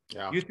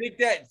 Yeah. You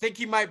think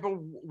he might be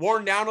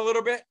worn down a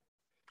little bit?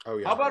 Oh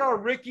yeah. How about our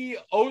rookie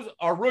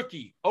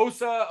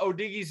Osa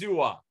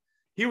Odigizua?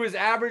 He was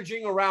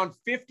averaging around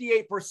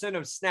 58%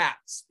 of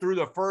snaps through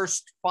the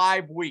first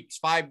 5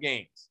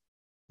 games.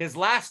 His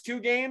last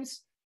 2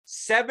 games,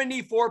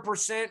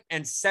 74%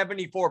 and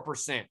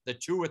 74%, the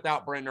 2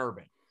 without Brent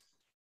Urban.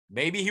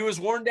 Maybe he was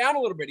worn down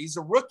a little bit. He's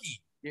a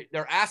rookie.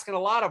 They're asking a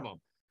lot of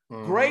him.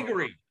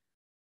 Gregory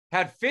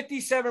had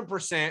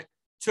 57%,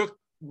 took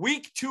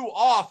week 2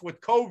 off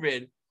with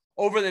COVID.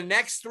 Over the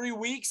next 3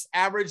 weeks,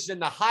 averaged in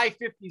the high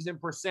 50s in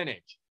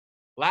percentage.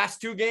 Last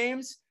 2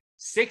 games,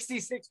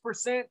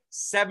 66%,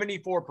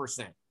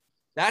 74%.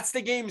 That's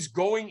the games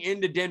going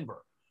into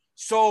Denver.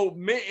 So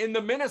in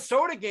the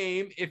Minnesota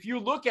game, if you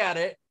look at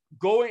it,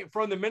 going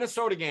from the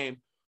Minnesota game,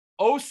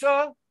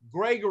 Osa,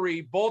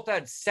 Gregory both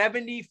had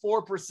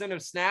 74%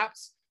 of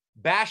snaps.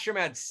 Basham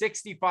had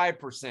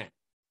 65%.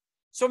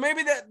 So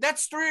maybe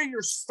that's 3 of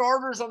your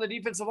starters on the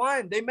defensive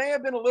line. They may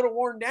have been a little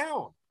worn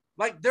down.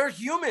 Like, they're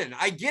human.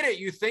 I get it.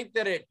 You think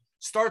that it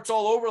starts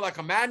all over like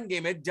a Madden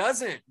game. It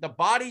doesn't. The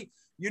body,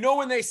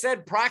 when they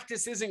said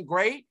practice isn't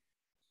great,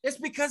 it's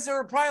because they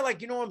were probably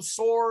like, I'm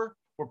sore.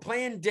 We're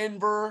playing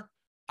Denver.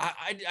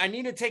 I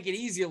need to take it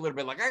easy a little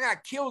bit. Like, I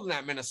got killed in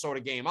that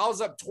Minnesota game. I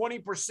was up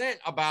 20%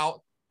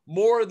 about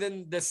more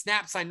than the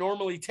snaps I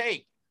normally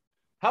take.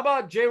 How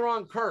about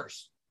Jaron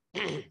Kearse,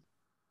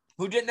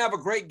 who didn't have a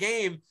great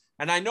game?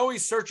 And I know he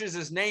searches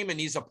his name and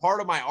he's a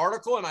part of my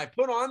article. And I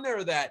put on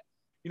there that,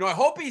 I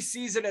hope he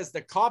sees it as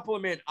the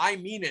compliment I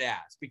mean it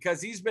as,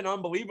 because he's been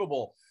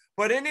unbelievable.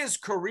 But in his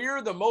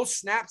career, the most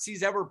snaps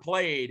he's ever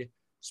played,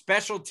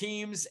 special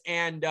teams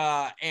and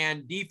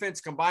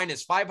defense combined,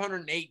 is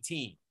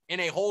 518 in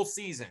a whole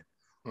season.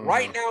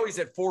 Right now, he's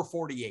at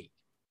 448.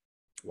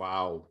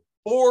 Wow.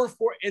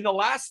 In the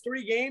last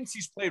 3 games,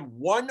 he's played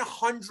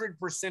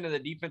 100% of the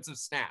defensive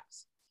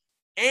snaps.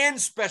 And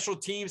special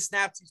team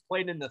snaps, he's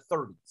played in the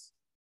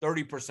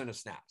 30% of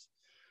snaps.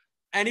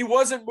 And he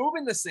wasn't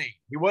moving the same.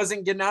 He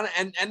wasn't getting out.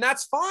 And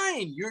that's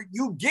fine.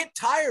 You get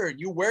tired.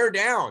 You wear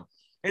down.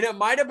 And it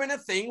might have been a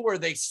thing where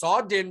they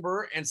saw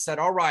Denver and said,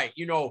 all right,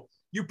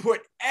 you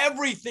put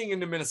everything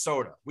into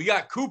Minnesota. We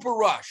got Cooper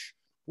Rush.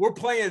 We're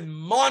playing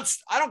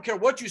monster. I don't care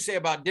what you say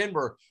about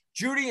Denver.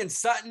 Judy and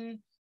Sutton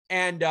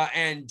and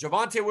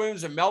Javonte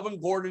Williams and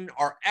Melvin Gordon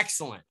are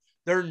excellent.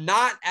 They're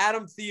not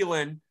Adam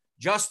Thielen,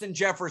 Justin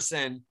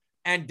Jefferson,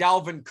 and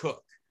Dalvin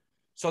Cook.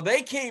 So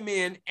they came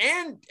in,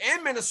 and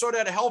Minnesota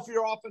had a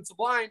healthier offensive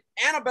line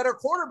and a better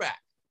quarterback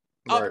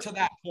up to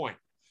that point.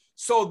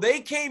 So they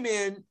came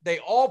in, they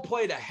all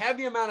played a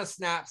heavy amount of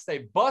snaps, they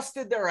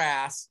busted their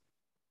ass,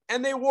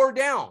 and they wore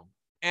down.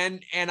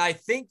 And I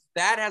think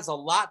that has a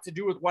lot to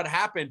do with what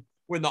happened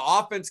when the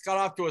offense got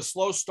off to a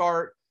slow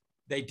start.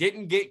 They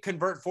didn't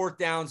convert fourth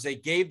downs. They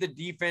gave the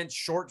defense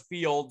short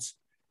fields,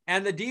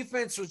 and the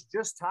defense was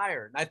just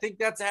tired. And I think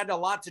that's had a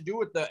lot to do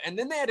with and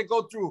then they had to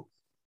go through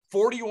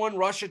 41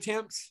 rush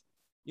attempts,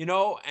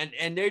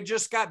 and they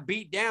just got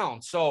beat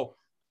down. So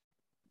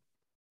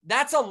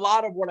that's a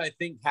lot of what I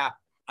think happened.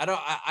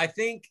 I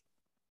think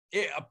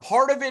a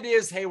part of it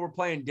is, hey, we're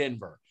playing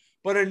Denver.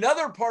 But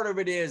another part of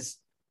it is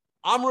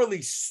I'm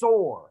really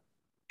sore.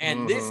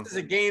 And this is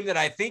a game that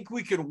I think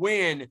we could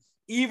win,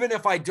 even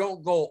if I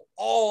don't go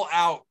all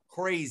out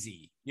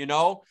crazy,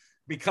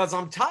 because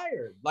I'm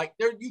tired. Like,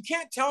 you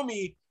can't tell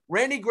me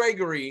Randy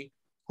Gregory,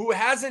 who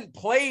hasn't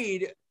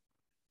played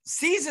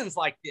seasons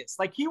like this,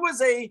 like he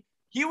was a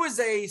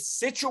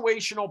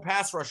situational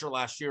pass rusher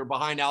last year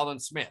behind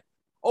Alden Smith.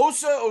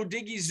 Osa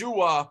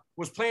Odigizua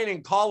was playing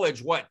in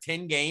college,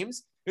 10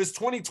 games? It was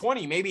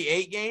 2020, maybe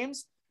 8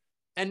 games.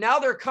 And now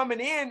they're coming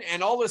in,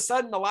 and all of a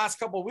sudden, the last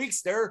couple of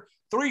weeks, they're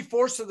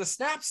 3/4 of the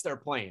snaps they're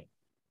playing.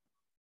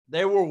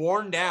 They were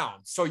worn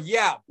down. So,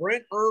 yeah,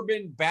 Brent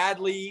Urban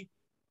badly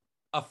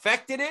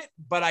affected it,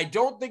 but I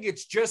don't think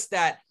it's just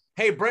that,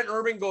 hey, Brent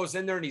Urban goes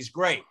in there and he's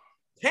great.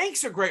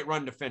 Tank's a great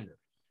run defender.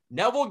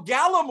 Neville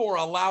Gallimore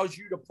allows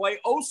you to play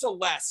Osa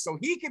less so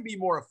he can be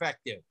more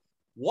effective.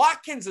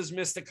 Watkins has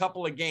missed a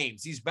couple of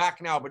games. He's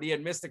back now, but he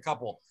had missed a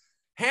couple.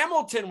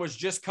 Hamilton was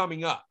just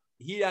coming up.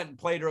 He hadn't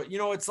played.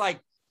 It's like,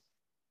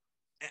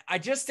 I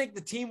just think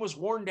the team was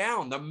worn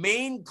down. The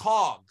main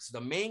cogs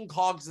of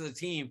the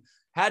team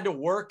had to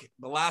work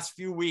the last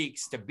few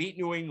weeks to beat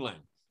New England,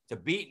 to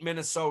beat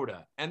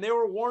Minnesota, and they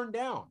were worn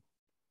down.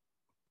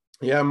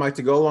 Yeah, Mike,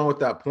 to go along with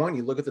that point,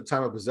 you look at the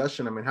time of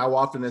possession. I mean, how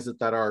often is it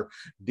that our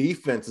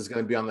defense is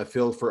going to be on the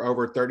field for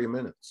over 30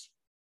 minutes?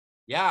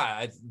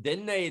 Yeah,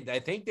 didn't they? I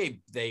think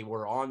they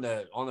were on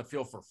the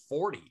field for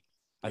 40.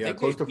 I think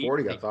close to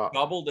 40. I thought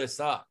doubled this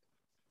up.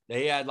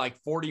 They had like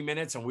 40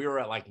 minutes, and we were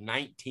at like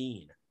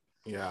 19.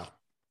 Yeah,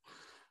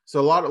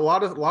 so a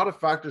lot of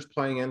factors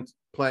playing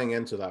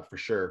into that for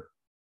sure.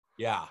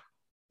 Yeah,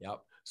 yep.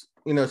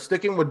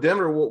 Sticking with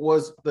Denver,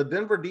 was the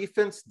Denver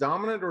defense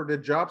dominant, or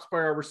did jobs by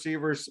our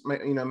receivers,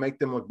 make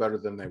them look better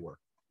than they were?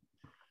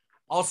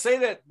 I'll say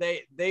that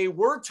they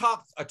were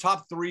a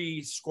top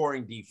 3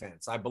 scoring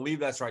defense. I believe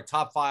that's right.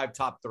 Top 5,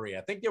 top 3.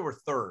 I think they were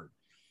 3rd.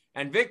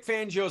 And Vic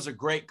Fangio is a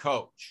great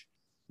coach.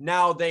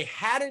 Now, they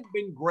hadn't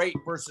been great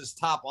versus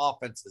top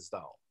offenses,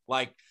 though.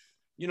 Like,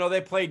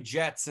 they played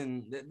Jets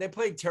and they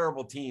played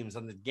terrible teams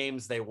on the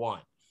games they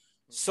won.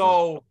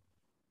 So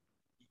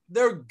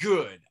they're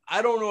good.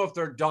 I don't know if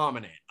they're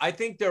dominant. I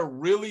think they're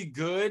really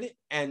good,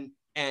 and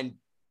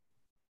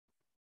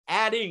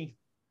adding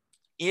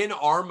in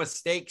our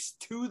mistakes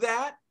to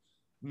that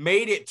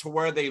made it to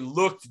where they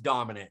looked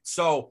dominant.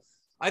 So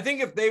I think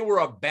if they were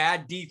a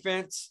bad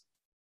defense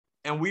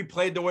and we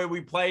played the way we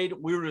played,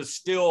 we would have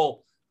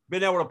still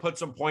been able to put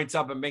some points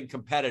up and been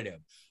competitive.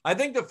 I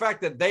think the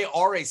fact that they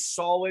are a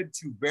solid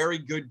to very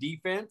good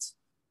defense,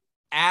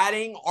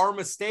 adding our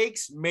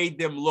mistakes made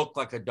them look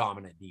like a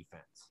dominant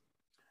defense.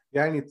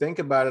 Yeah, and you think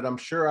about it, I'm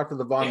sure after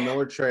the Von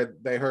Miller trade,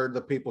 they heard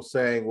the people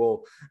saying,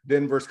 well,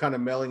 Denver's kind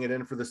of mailing it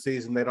in for the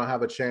season. They don't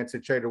have a chance. They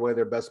traded away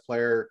their best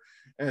player.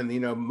 And,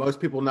 most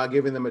people not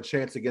giving them a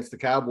chance against the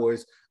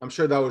Cowboys. I'm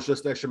sure that was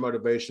just extra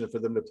motivation for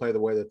them to play the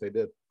way that they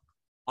did.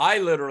 I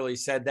literally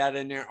said that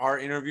in our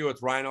interview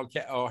with Ryan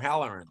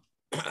O'Halloran.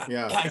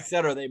 Yeah. I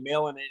said, are they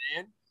mailing it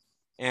in?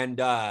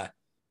 And,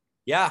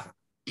 yeah,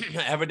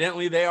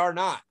 evidently they are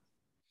not.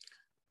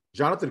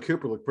 Jonathan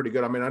Cooper looked pretty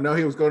good. I mean, I know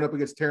he was going up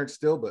against Terrence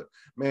Steele, but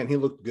man, he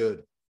looked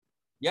good.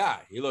 Yeah,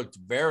 he looked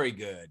very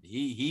good.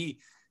 He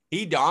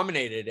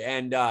dominated,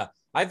 and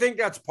I think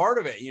that's part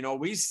of it.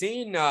 We've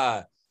seen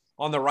on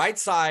the right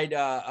side,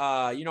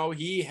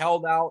 he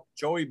held out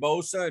Joey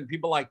Bosa and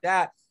people like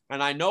that.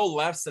 And I know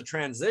left's the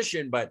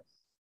transition, but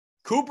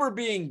Cooper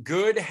being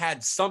good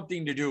had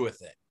something to do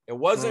with it. It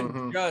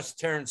wasn't just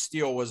Terrence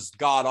Steele was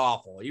god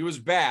awful. He was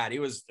bad. He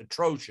was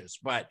atrocious,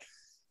 but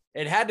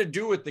it had to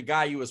do with the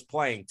guy he was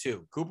playing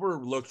too. Cooper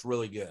looked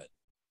really good.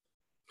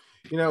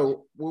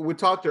 We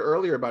talked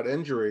earlier about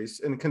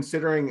injuries, and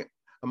considering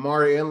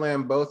Amari and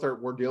Lamb both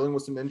were dealing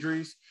with some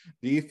injuries,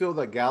 do you feel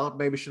that Gallup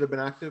maybe should have been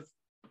active?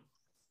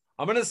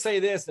 I'm going to say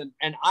this,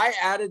 and I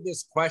added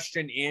this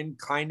question in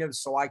kind of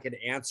so I could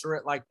answer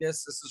it like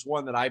this. This is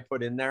one that I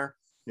put in there.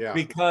 Yeah.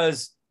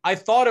 Because I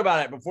thought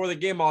about it before the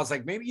game. I was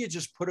like, maybe you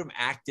just put him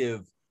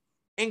active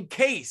in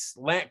case,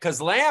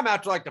 because Lamb,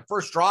 after like the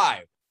first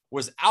drive,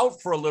 was out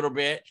for a little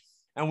bit.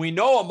 And we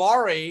know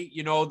Amari,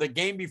 the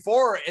game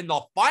before in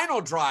the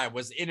final drive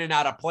was in and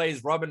out of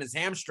plays, rubbing his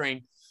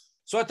hamstring.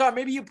 So I thought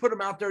maybe you put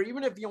him out there,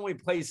 even if he only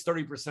plays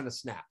 30% of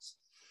snaps.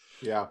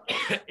 Yeah.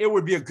 It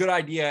would be a good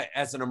idea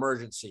as an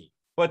emergency.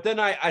 But then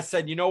I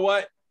said, you know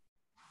what?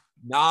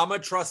 Nah, I'm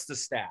going to trust the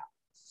staff.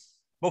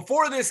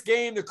 Before this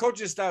game, the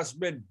coaching staff's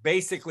been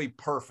basically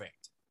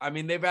perfect. I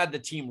mean, they've had the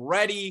team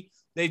ready.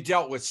 They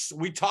dealt with,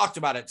 we talked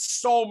about it,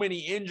 so many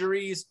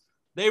injuries.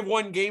 They've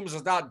won games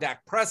without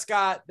Dak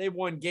Prescott. They've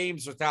won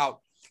games without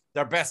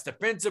their best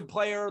defensive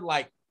player.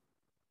 Like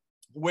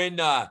when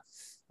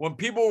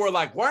people were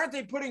like, why aren't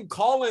they putting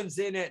Collins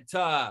in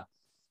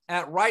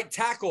at right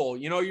tackle?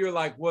 You know, you're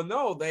like, well,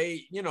 no,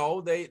 they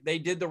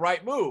did the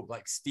right move.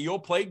 Like Steele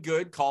played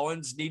good.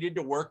 Collins needed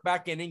to work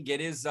back in and get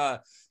his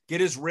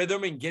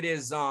rhythm and get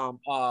his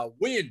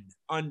wind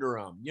under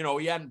him. You know,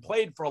 he hadn't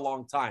played for a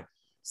long time.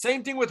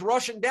 Same thing with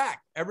Rush and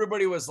Dak.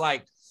 Everybody was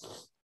like,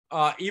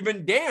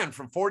 even Dan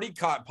from 40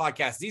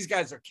 podcast, these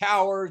guys are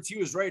cowards. He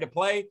was ready to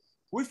play.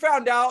 We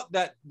found out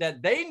that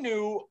they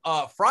knew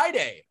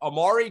Friday,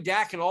 Amari,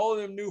 Dak, and all of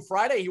them knew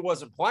Friday he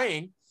wasn't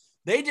playing.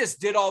 They just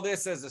did all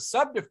this as a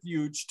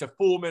subterfuge to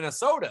fool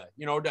Minnesota,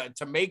 you know,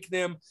 to make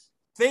them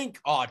think,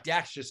 oh,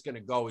 Dak's just going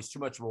to go. He's too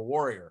much of a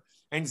warrior.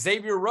 And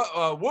Xavier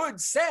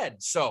Woods said,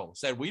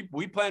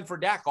 we planned for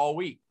Dak all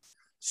week.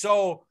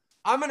 So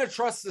I'm going to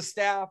trust the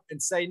staff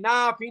and say,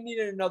 nah, if he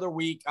needed another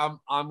week, I'm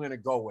going to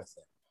go with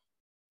it.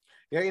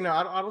 Yeah, you know,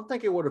 I don't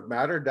think it would have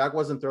mattered. Dak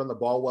wasn't throwing the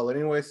ball well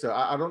anyway, so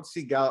I don't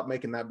see Gallup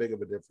making that big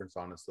of a difference,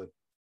 honestly.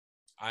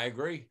 I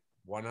agree,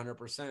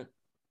 100%.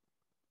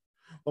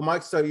 Well,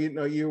 Mike, so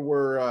you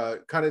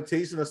were kind of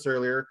teasing us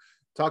earlier.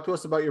 Talk to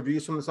us about your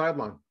views from the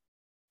sideline.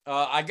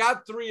 I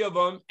got 3 of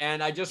them,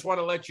 and I just want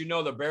to let you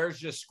know the Bears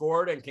just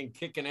scored and can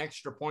kick an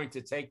extra point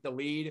to take the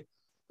lead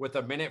with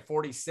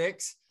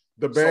 1:46.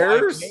 The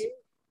Bears?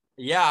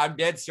 Yeah, I'm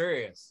dead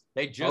serious.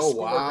 They just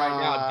scored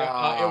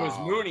right now. It was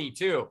Mooney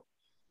too.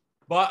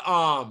 But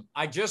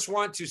I just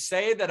want to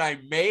say that I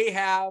may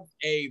have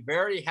a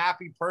very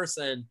happy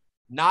person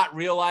not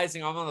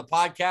realizing I'm on the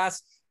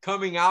podcast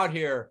coming out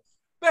here.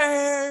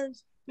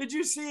 Bears, did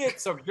you see it?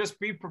 So just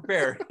be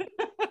prepared.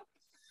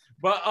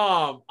 But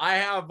I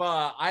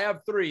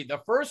have 3.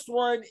 The first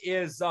one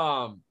is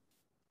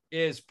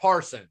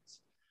Parsons.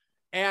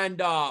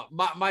 And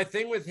my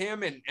thing with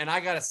him, and I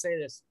got to say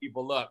this to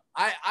people, look,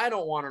 I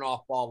don't want an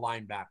off-ball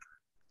linebacker.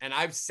 And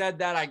I've said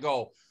that. I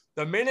go,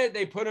 the minute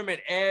they put him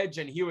at edge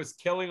and he was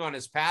killing on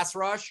his pass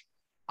rush,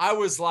 I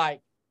was like,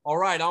 all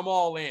right, I'm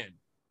all in.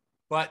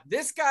 But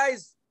this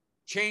guy's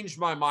changed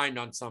my mind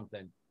on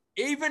something.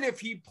 Even if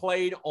he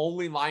played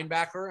only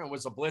linebacker and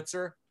was a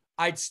blitzer,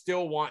 I'd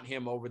still want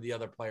him over the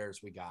other players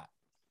we got.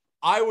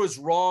 I was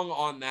wrong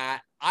on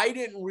that. I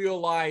didn't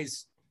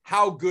realize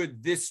how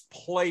good this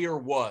player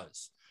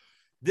was.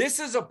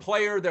 This is a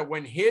player that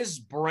when his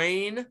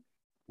brain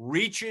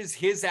reaches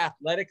his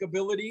athletic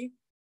ability,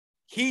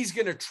 he's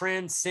going to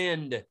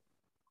transcend.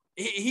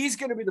 He's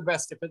going to be the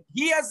best.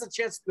 He has the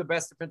chance to be the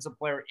best defensive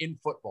player in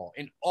football,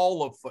 in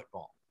all of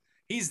football.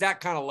 He's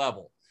that kind of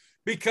level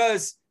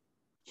because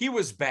he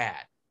was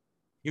bad.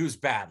 He was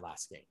bad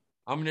last game.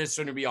 I'm just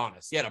going to be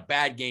honest. He had a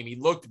bad game. He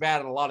looked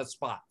bad in a lot of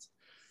spots.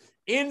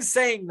 In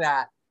saying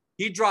that,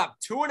 he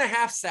dropped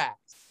 2.5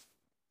 sacks,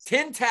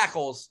 10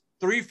 tackles,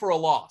 3 for a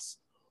loss.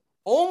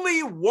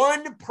 Only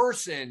one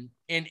person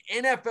in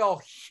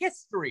NFL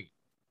history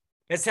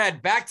has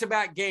had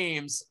back-to-back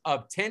games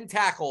of 10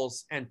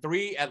 tackles and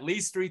at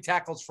least 3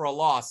 tackles for a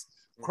loss.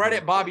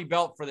 Credit Bobby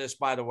Belt for this,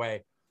 by the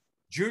way.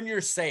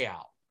 Junior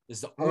Seau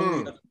is the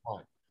only other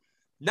one.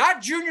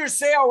 Not Junior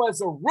Seau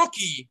as a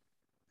rookie.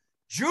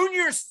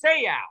 Junior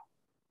Seau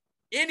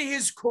in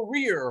his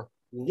career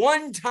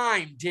one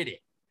time did it.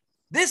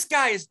 This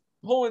guy is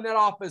pulling that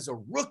off as a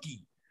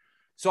rookie.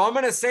 So I'm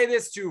going to say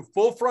this to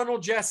Full Frontal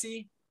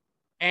Jesse,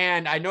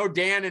 and I know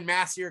Dan and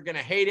Massey are going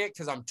to hate it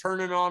because I'm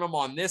turning on them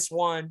on this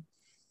one.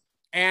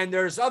 And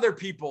there's other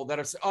people that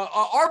have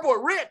our boy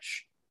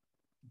Rich,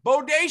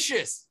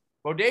 Bodacious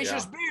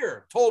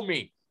Beer told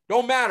me,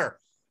 don't matter.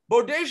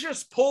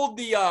 Bodacious pulled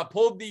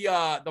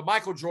the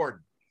Michael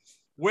Jordan.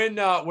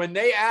 When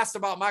they asked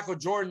about Michael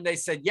Jordan, they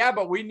said, yeah,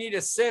 but we need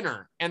a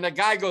center. And the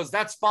guy goes,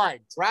 that's fine.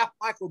 Draft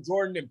Michael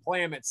Jordan and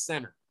play him at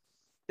center.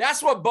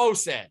 That's what Bo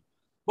said.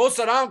 Bo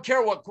said, I don't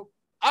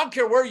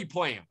care where you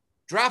play him.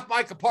 Draft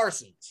Micah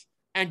Parsons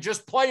and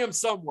just play him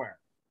somewhere.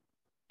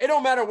 It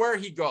don't matter where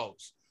he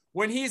goes.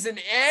 When he's an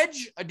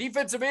edge, a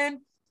defensive end,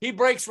 he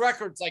breaks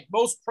records like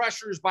most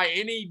pressures by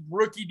any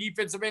rookie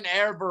defensive end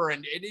ever.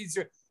 And he's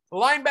a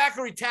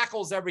linebacker. He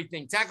tackles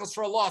everything. Tackles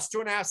for a loss,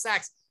 2.5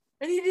 sacks.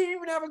 And he didn't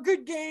even have a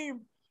good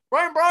game.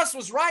 Brian Bross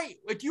was right.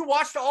 Like you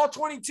watched the all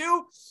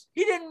 22,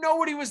 he didn't know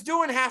what he was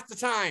doing half the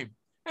time.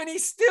 And he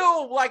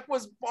still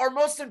was our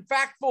most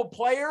impactful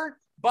player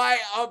by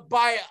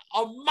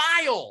a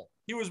mile.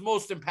 He was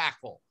most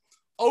impactful.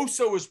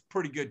 Osa was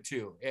pretty good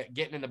too at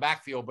getting in the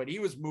backfield, but he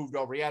was moved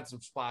over. He had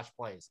some splash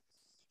plays.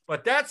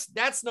 But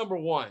that's number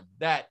one,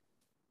 that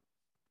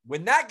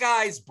when that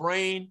guy's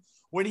brain,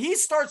 when he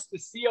starts to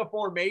see a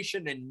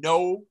formation and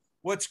know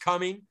what's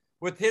coming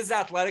with his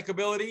athletic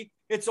ability,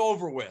 it's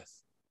over with.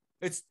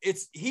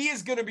 He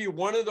is going to be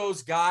one of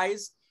those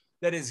guys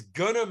that is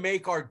going to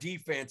make our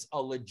defense a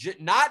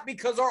legit, not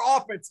because our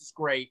offense is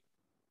great.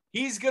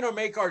 He's going to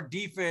make our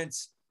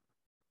defense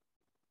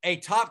a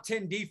top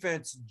 10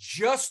 defense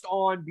just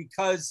on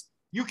because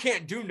you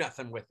can't do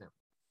nothing with him.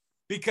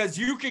 because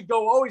you could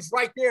go, oh, he's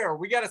right there.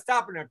 We got to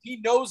stop him. If he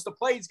knows the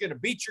play, he's going to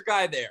beat your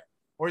guy there,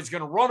 or he's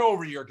going to run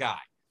over your guy,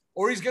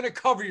 or he's going to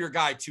cover your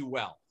guy too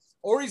well,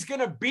 or he's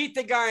going to beat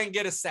the guy and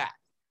get a sack.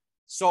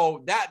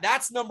 So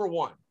that's number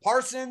one.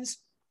 Parsons,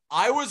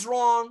 I was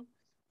wrong.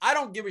 I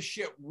don't give a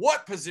shit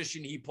what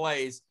position he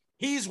plays.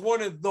 He's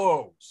one of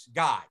those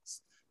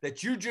guys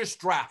that you just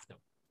draft him.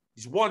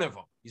 He's one of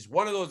them. He's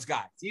one of those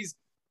guys. He's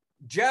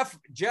Jeff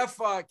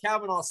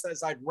Kavanaugh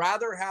says, I'd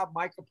rather have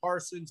Micah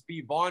Parsons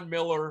be Von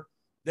Miller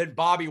than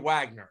Bobby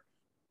Wagner.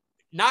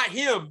 Not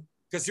him,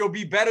 because he'll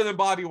be better than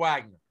Bobby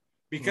Wagner,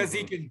 because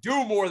he can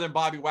do more than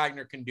Bobby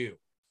Wagner can do.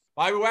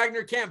 Bobby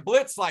Wagner can't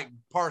blitz like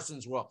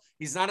Parsons will.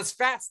 He's not as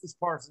fast as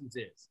Parsons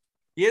is.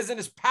 He isn't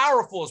as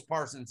powerful as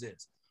Parsons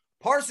is.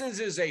 Parsons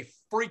is a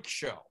freak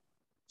show.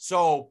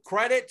 So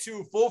credit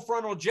to Full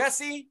Frontal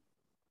Jesse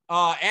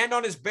and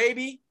on his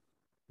baby.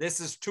 This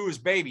is to his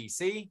baby.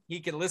 See, he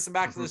can listen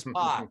back to this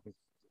pod.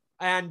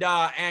 And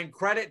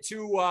credit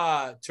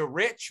to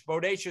Rich,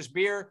 Bodacious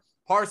Beer.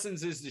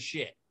 Parsons is the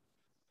shit.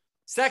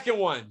 Second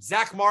one,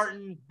 Zach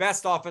Martin,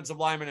 best offensive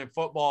lineman in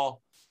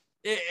football.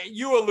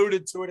 You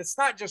alluded to it. It's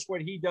not just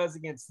what he does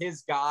against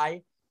his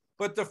guy,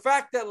 but the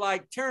fact that,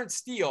 like, Terrence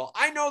Steele,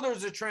 I know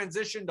there's a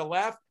transition to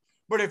left,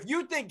 but if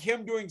you think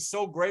him doing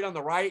so great on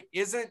the right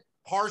isn't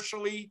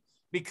partially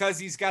because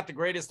he's got the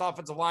greatest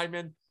offensive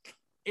lineman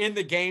in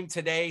the game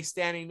today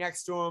standing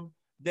next to him,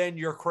 then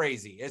you're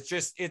crazy. It's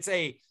just, it's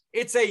a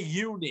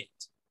unit.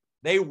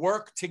 They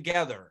work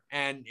together,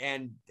 and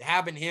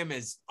having him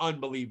is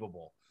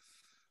unbelievable.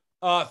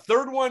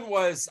 Third one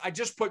was, I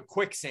just put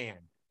quicksand.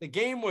 The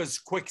game was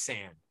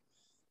quicksand.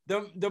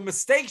 The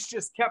mistakes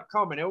just kept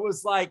coming. It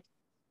was like,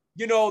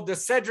 you know, the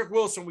Cedric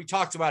Wilson, we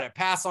talked about it,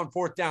 pass on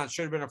fourth down,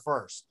 should have been a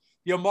first.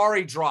 The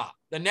Amari drop.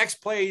 The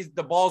next play,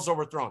 the ball's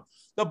overthrown.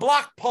 The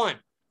block punt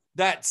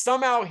that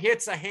somehow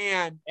hits a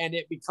hand and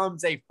it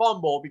becomes a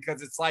fumble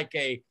because it's like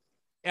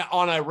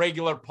on a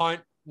regular punt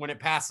when it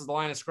passes the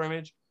line of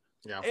scrimmage.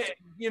 Yeah.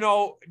 You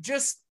know,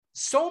 just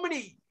so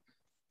many.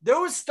 There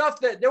was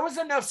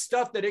enough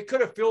stuff that it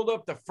could have filled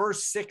up the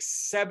first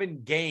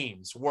 6-7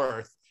 games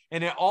worth,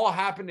 and it all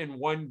happened in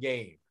one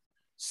game.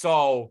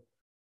 So,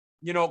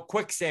 you know,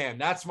 quicksand.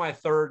 That's my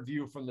third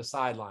view from the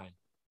sideline.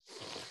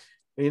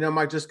 You know,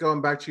 Mike, just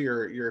going back to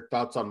your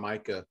thoughts on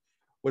Micah.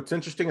 What's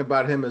interesting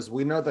about him is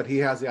we know that he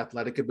has the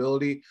athletic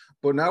ability,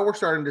 but now we're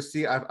starting to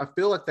see. I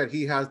feel like that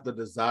he has the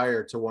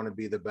desire to want to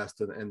be the best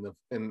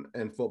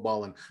in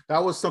football, and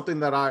that was something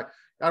that I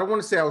don't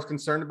want to say I was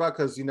concerned about,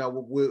 because, you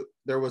know,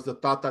 there was the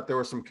thought that there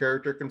were some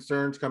character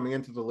concerns coming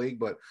into the league.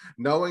 But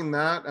knowing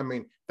that, I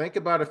mean, think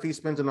about if he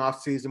spends an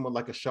off season with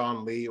like a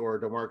Sean Lee or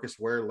a DeMarcus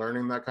Ware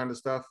learning that kind of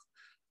stuff.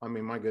 I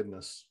mean, my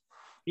goodness.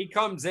 He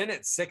comes in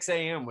at 6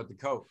 a.m. with the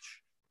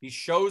coach. He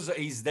shows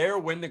he's there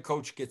when the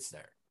coach gets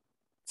there.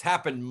 It's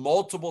happened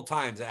multiple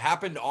times. It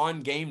happened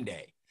on game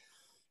day.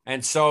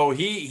 And so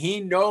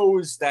he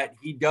knows that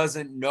he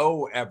doesn't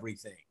know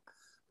everything.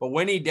 But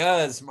when he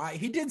does,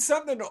 he did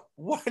something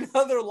one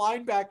other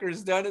linebacker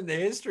has done in the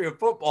history of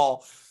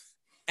football.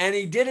 And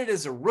he did it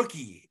as a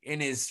rookie in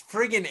his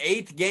friggin'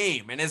 8th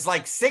game and his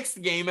like 6th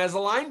game as a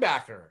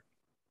linebacker.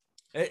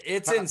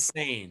 It's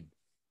insane.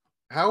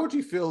 How would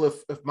you feel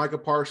if Micah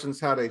Parsons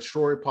had a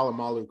Troy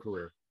Polamalu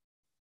career?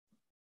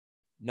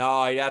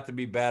 No, he'd have to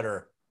be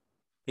better.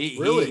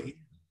 Really?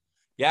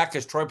 Yeah,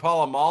 because Troy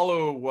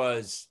Polamalu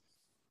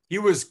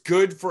was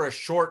good for a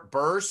short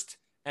burst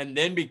and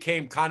then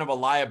became kind of a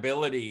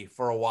liability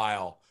for a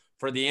while.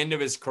 For the end of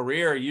his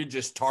career, you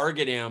just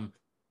target him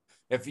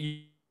if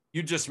you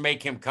just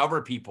make him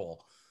cover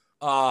people.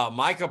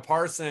 Micah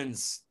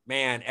Parsons,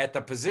 man, at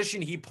the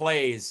position he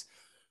plays,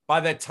 by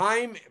the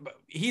time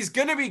he's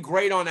going to be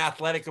great on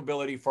athletic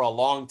ability for a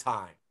long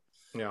time.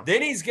 Yeah.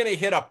 Then he's going to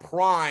hit a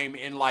prime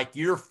in like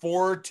year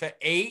 4 to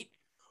 8,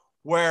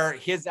 where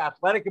his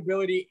athletic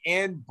ability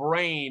and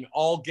brain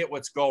all get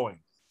what's going.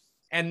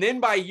 And then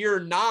by year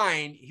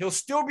 9, he'll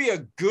still be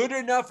a good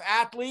enough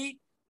athlete,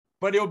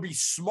 but he'll be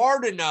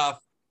smart enough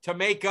to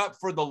make up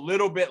for the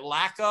little bit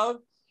lack of.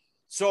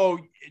 So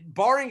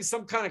barring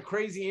some kind of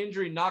crazy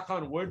injury, knock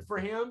on wood for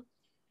him,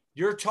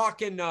 you're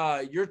talking,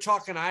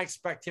 I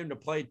expect him to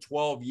play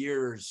 12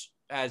 years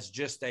as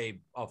just a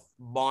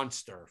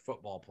monster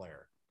football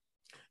player.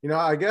 You know,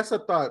 I guess I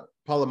thought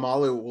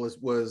Polamalu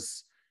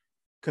was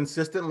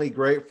consistently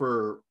great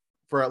for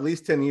at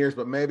least 10 years,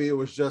 but maybe it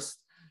was just,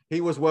 he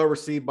was well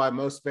received by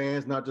most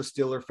fans, not just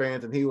Steeler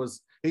fans, and he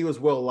was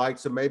well liked.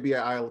 So maybe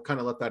I'll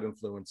kind of let that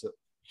influence it.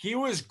 He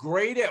was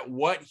great at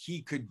what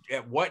he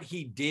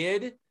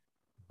did,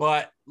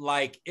 but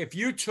like if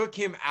you took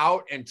him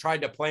out and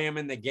tried to play him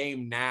in the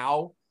game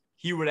now,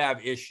 he would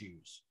have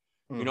issues.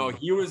 Mm-hmm. You know,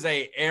 he was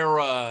a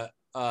era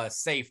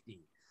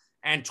safety.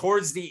 And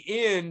towards the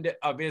end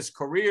of his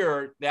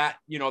career, that,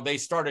 you know, they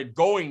started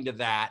going to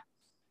that,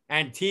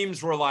 and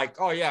teams were like,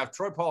 oh yeah, if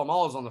Troy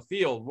Polamalu's on the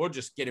field, we'll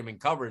just get him in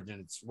coverage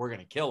and we're going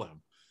to kill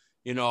him,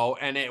 you know?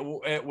 And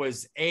it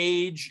was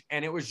age,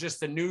 and it was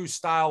just a new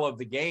style of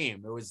the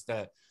game. It was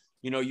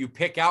you know, you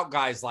pick out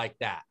guys like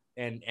that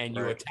and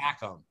you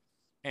attack them.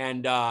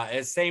 And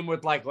it's same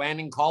with like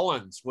Landon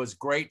Collins was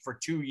great for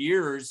 2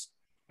 years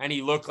and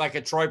he looked like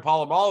a Troy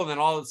Polamalu. And then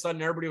all of a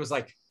sudden everybody was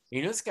like,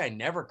 this guy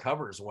never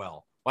covers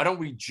well. Why don't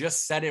we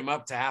just set him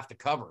up to have to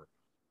cover?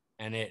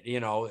 And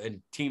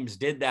and teams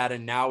did that.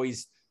 And now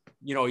he's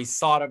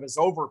thought of as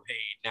overpaid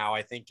now,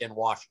 I think, in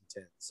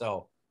Washington.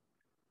 So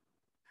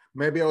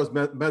maybe I was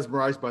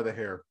mesmerized by the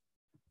hair.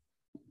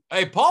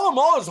 Hey,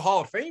 Polamalu is a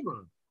Hall of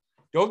Famer.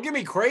 Don't get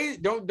me crazy.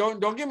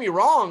 Don't get me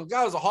wrong. The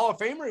guy was a Hall of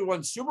Famer. He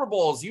won Super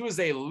Bowls. He was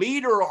a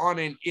leader on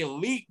an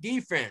elite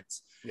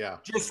defense. Yeah.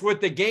 Just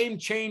with the game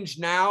changed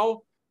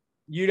now,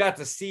 you'd have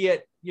to see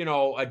it,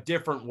 a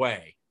different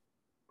way.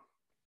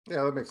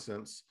 Yeah, that makes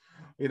sense.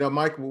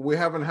 Mike, we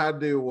haven't had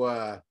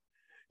to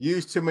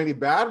use too many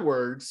bad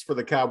words for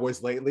the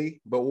Cowboys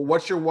lately, but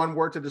what's your one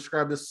word to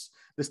describe this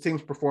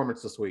team's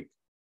performance this week?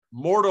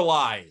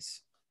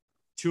 Mortalize.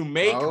 To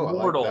make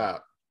mortal. I like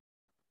that.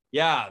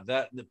 Yeah,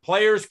 the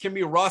players can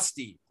be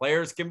rusty.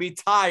 Players can be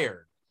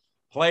tired.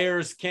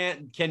 Players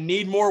can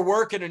need more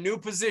work in a new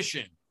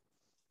position.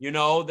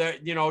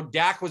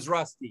 Dak was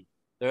rusty.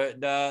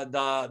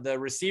 The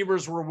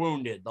receivers were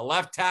wounded. The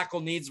left tackle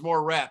needs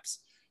more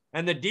reps.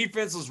 And the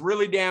defense was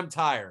really damn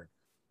tired.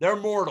 They're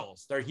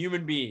mortals. They're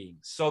human beings.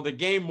 So the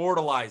game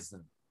mortalized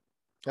them.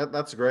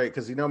 That's great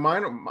because,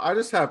 mine, I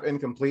just have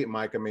incomplete,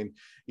 Mike. I mean,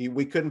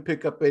 we couldn't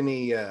pick up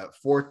any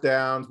fourth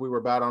downs. We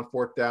were bad on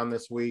fourth down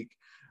this week.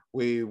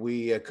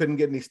 We couldn't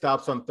get any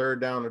stops on third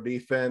down or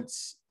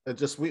defense.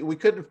 We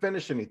couldn't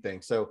finish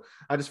anything. So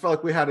I just felt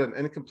like we had an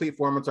incomplete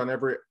performance in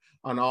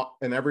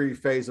every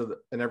phase of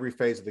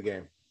the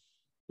game.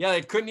 Yeah,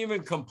 they couldn't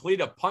even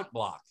complete a punt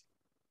block.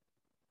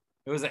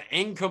 It was an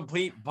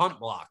incomplete punt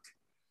block.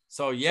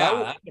 So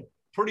that's a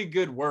pretty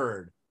good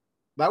word.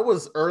 That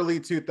was early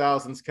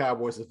 2000s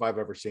Cowboys if I've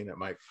ever seen it,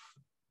 Mike.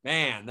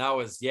 Man, that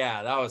was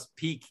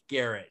peak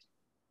Garrett.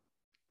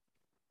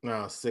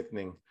 No,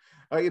 sickening.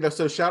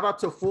 So shout out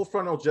to Full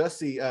Frontal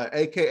Jesse,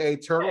 aka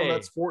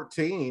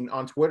Turtlenuts14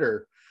 on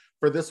Twitter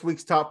for this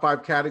week's top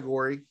 5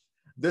 category.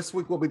 This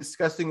week we'll be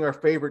discussing our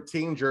favorite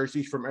team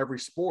jerseys from every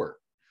sport.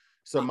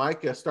 So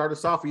Mike, start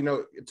us off.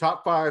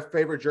 Top 5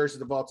 favorite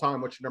jerseys of all time.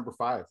 What's your number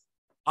 5?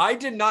 I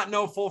did not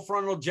know Full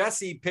Frontal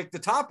Jesse picked the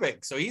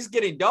topic, so he's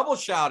getting double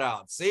shout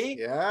outs. See,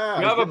 yeah,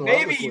 you have a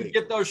baby, you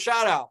get those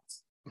shout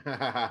outs.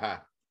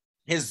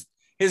 His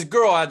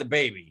girl had the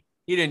baby.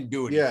 He didn't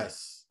do anything.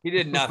 Yes, he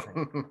did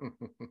nothing.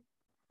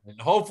 And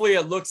hopefully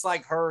it looks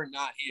like her and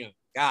not him.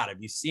 God,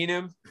 have you seen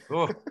him?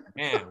 Oh,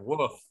 man,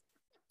 woof.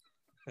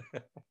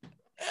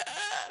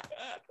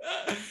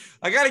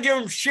 I got to give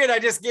him shit. I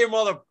just gave him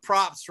all the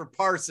props for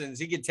Parsons.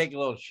 He can take a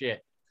little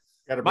shit.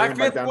 Got to bring him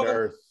back down to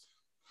earth.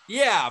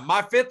 Yeah,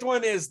 my 5th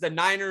one is the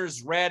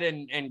Niners red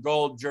and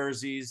gold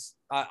jerseys.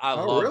 I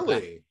love really?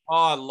 That. Oh,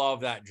 I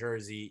love that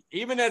jersey.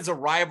 Even as a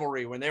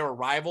rivalry, when they were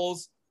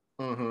rivals,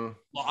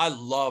 I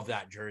love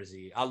that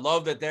jersey. I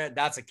love that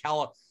that's a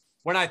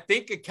when I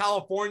think of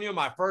California,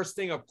 my first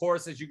thing, of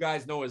course, as you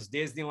guys know, is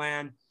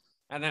Disneyland.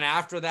 And then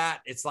after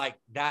that, it's like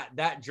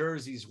that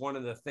jersey is one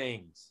of the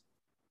things.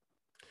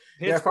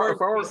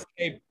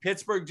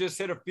 Pittsburgh just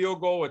hit a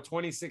field goal with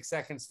 26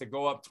 seconds to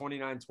go up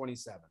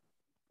 29-27.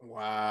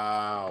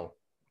 Wow.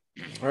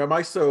 All right,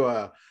 Mike.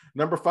 So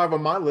number 5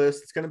 on my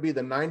list, it's going to be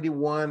the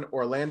 91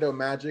 Orlando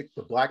Magic,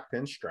 the black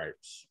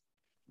pinstripes.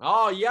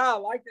 Oh, yeah, I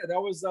like that. That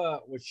was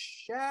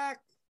Shaq.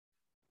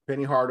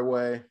 Penny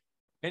Hardaway.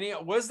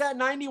 Was that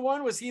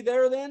 91? Was he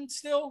there then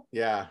still?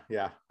 Yeah.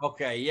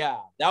 Okay, yeah.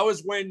 That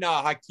was when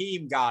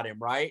Hakeem got him,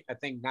 right? I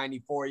think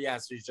 94. Yeah,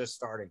 so he's just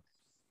starting.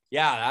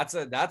 Yeah,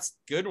 that's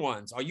good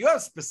ones. Oh, you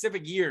have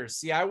specific years.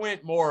 See, I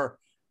went more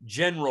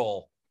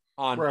general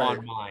on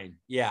mine.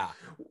 Yeah.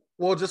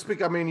 Well,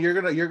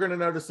 you're gonna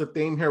notice a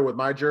theme here with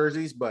my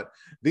jerseys, but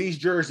these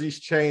jerseys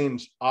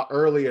change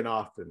early and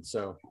often,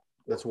 so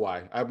that's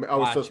why I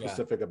was so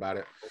specific about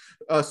it.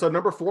 So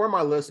number 4 on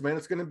my list, man,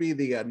 it's going to be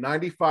the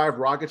 95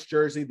 Rockets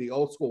jersey, the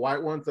old school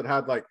white ones that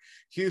had like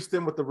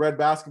Houston with the red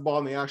basketball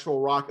and the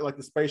actual rocket, like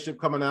the spaceship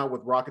coming out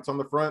with rockets on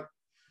the front.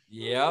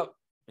 Yep.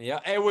 Yeah.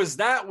 It was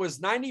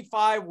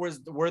 95.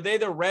 Were they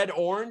the red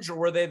orange or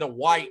were they the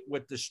white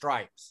with the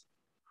stripes?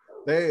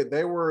 They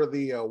were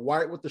the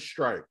white with the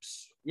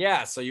stripes.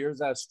 Yeah. So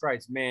yours has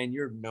stripes, man.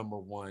 You're number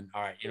 1.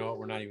 All right. You know what?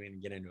 We're not even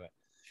going to get into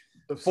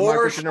it.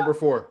 So number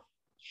 4.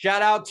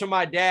 Shout out to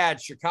my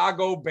dad,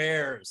 Chicago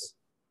Bears.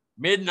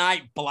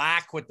 Midnight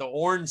black with the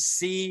orange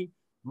C.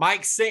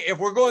 If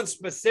we're going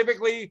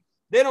specifically,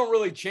 they don't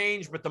really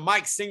change, but the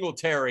Mike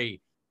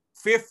Singletary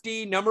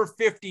number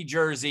 50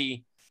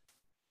 jersey,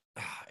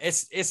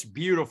 it's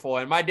beautiful.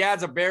 And my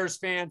dad's a Bears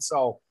fan,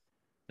 so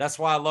that's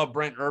why I love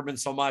Brent Urban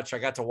so much. I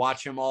got to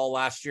watch him all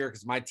last year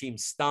because my team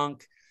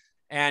stunk.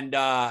 And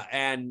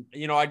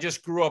I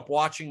just grew up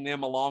watching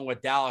them along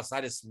with Dallas.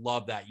 I just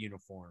love that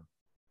uniform.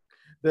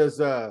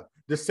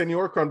 Does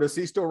Senor Crumb, does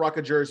he still rock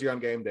a jersey on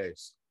game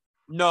days?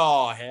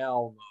 No,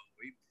 hell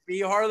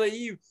no.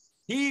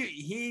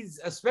 He's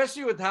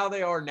especially with how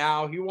they are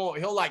now,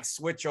 he'll like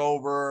switch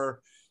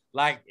over.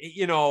 Like,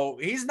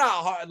 he's not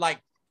hard. Like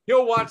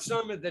He'll watch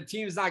some if the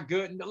team's not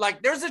good.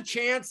 Like, there's a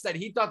chance that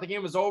he thought the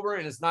game was over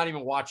and is not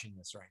even watching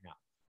this right now.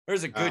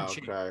 There's a good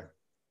chance. Okay.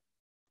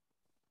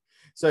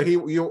 So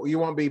you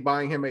won't be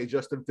buying him a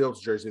Justin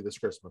Fields jersey this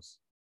Christmas?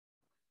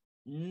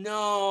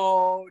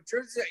 No,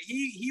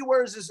 he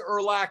wears his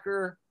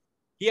Urlacher.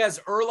 He has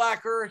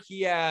Urlacher.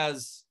 He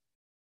has,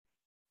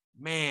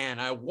 man,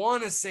 I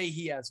want to say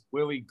he has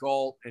Willie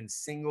Galt and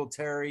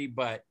Singletary,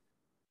 but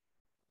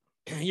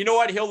you know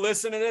what? He'll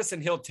listen to this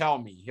and he'll tell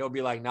me. He'll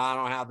be like, "No, I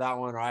don't have that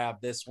one, or I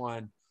have this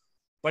one."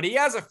 But he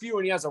has a few,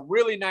 and he has a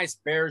really nice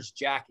Bears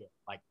jacket,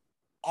 like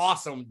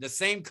awesome, the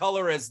same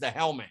color as the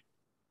helmet.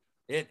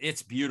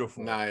 It's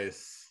beautiful.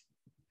 Nice.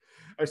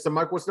 All right, so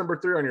Mike, what's number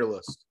 3 on your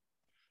list?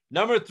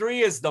 Number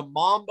 3 is the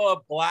Mamba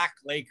Black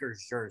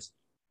Lakers jersey.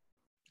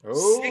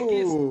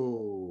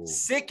 Oh,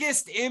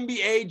 sickest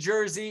NBA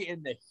jersey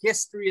in the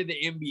history of the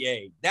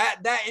NBA.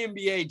 That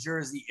NBA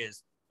jersey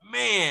is,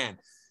 man.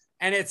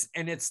 And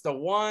it's the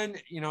one,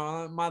 you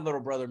know, my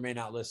little brother may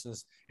not listen to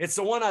this. It's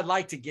the one I'd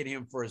like to get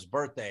him for his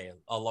birthday,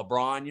 a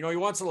LeBron. You know, he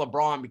wants a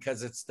LeBron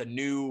because it's the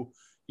new,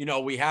 you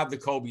know, we have the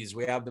Kobe's,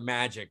 we have the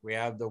Magic, we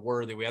have the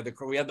Worthy, we have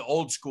the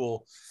old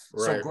school.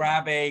 Right. So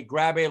grab a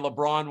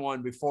LeBron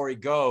one before he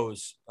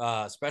goes,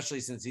 especially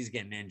since he's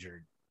getting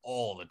injured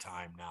all the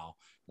time now.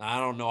 I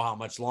don't know how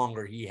much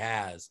longer he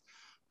has,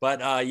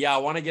 but yeah, I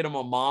want to get him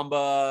a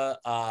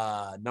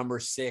Mamba number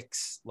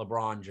 6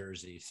 LeBron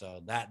jersey. So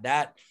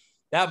that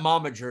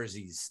Mamba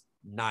jersey's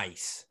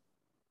nice.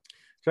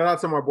 Shout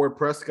out to my boy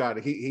Prescott.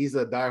 He's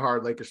a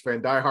diehard Lakers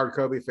fan, diehard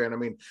Kobe fan. I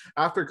mean,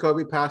 after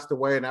Kobe passed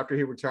away and after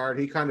he retired,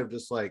 he kind of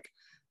just like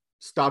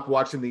stopped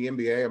watching the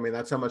NBA. I mean,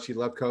 that's how much he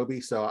loved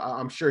Kobe. So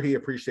I'm sure he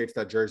appreciates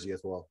that jersey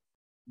as well.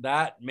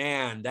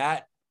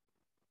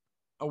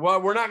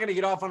 Well, we're not going to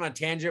get off on a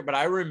tangent, but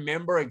I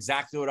remember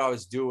exactly what I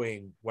was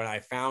doing when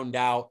I found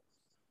out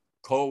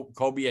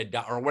Kobe had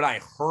died, or when I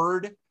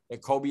heard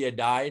that Kobe had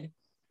died.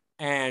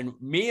 And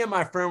me and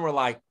my friend were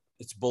like,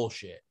 it's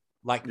bullshit.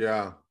 Like,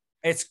 yeah.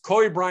 It's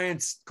Kobe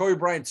Bryant's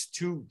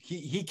too,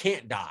 he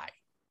can't die.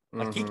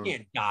 Like, he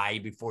can't die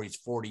before he's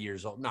 40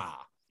 years old. Nah,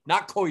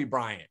 not Kobe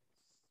Bryant.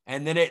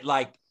 And then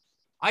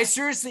I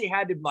seriously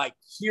had to like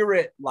hear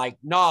it like,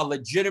 nah,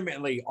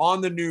 legitimately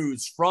on the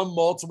news from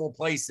multiple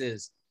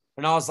places.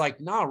 And I was like,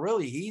 nah,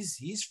 really,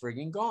 he's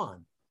friggin'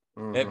 gone.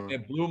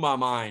 It blew my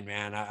mind,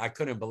 man. I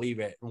couldn't believe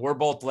it. And we're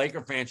both Laker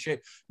fans.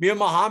 Shit. Me and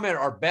Muhammad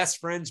are best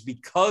friends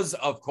because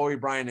of Kobe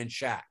Bryant and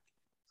Shaq.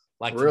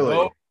 Like,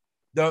 really?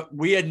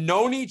 We had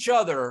known each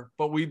other,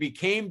 but we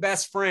became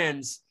best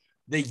friends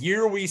the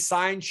year we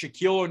signed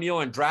Shaquille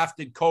O'Neal and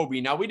drafted Kobe.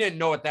 Now, we didn't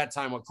know at that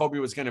time what Kobe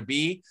was going to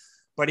be,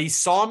 but he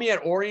saw me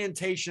at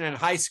orientation in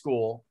high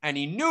school, and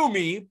he knew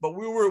me, but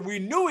we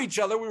knew each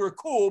other. We were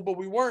cool, but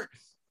we weren't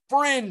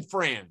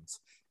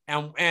friends.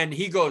 And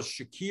he goes,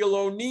 Shaquille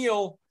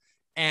O'Neal.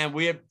 And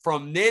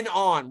from then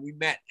on, we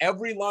met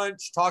every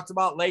lunch, talked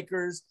about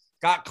Lakers,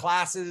 got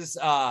classes,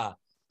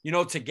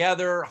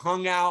 together,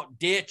 hung out,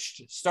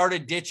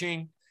 started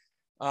ditching,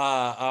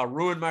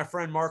 ruined my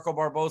friend Marco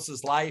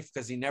Barbosa's life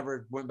because he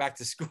never went back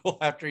to school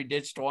after he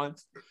ditched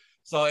once.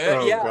 So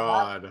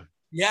God.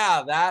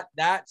 That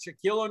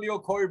Shaquille O'Neal,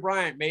 Kobe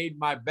Bryant made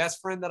my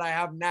best friend that I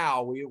have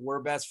now.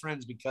 We're best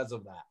friends because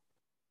of that.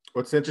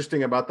 What's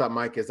interesting about that,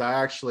 Mike, is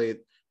the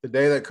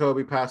day that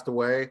Kobe passed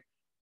away,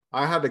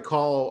 I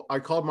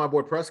called my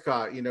boy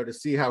Prescott, to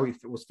see how he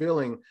was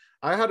feeling.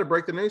 I had to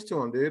break the news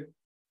to him, dude.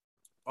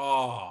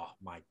 Oh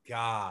my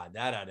God,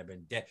 that had to have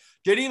been dead.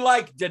 Did he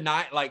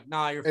deny,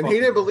 nah, you're. And he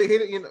didn't he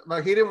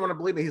didn't want to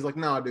believe me. He's like,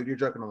 no, dude, you're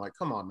joking. I'm like,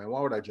 come on, man.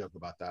 Why would I joke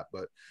about that?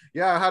 But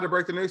yeah, I had to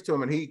break the news to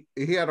him, and he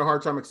had a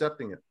hard time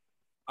accepting it.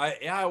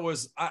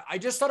 I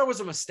just thought it was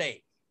a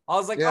mistake. I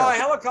was like, a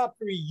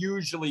helicopter he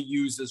usually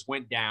uses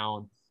went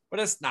down, but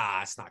it's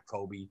not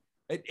Kobe.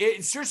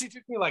 It seriously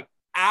took me like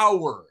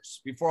hours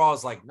before I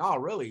was like, no,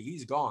 really,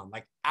 he's gone.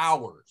 Like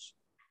hours.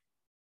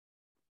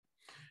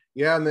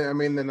 Yeah, and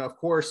then of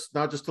course,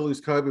 not just to lose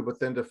Kobe, but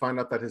then to find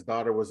out that his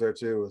daughter was there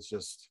too. It's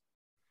just,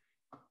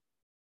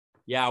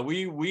 yeah,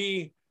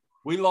 we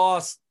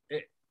lost.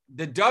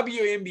 The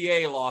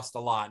WNBA lost a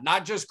lot.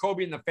 Not just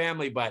Kobe and the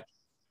family, but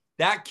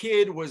that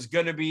kid was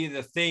going to be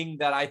the thing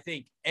that I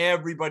think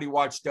everybody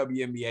watched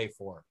WNBA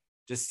for,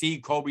 to see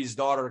Kobe's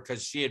daughter,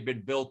 because she had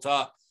been built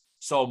up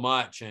so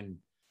much. And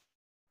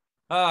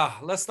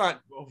let's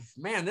not,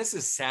 man, this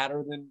is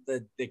sadder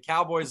than the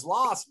Cowboys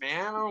lost,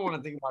 man. I don't want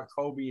to think about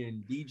Kobe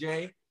and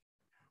DJ.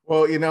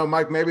 Well,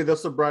 Mike, maybe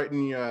this will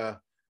brighten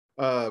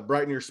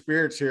your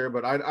spirits here,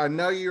 but I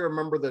know you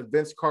remember the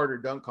Vince Carter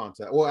dunk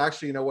contest. Well,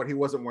 actually, you know what? He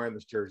wasn't wearing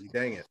this jersey.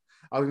 Dang it.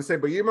 I was going to say,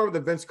 but you remember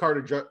the Vince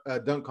Carter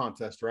dunk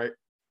contest, right?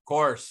 Of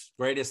course.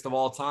 Greatest of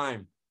all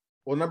time.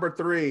 Well, number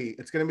 3,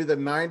 it's going to be the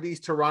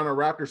 90s Toronto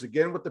Raptors,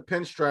 again with the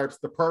pinstripes,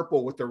 the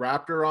purple with the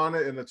Raptor on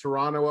it and the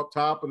Toronto up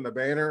top and the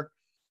banner.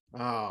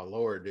 Oh,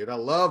 Lord, dude. I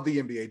love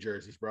the NBA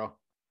jerseys, bro.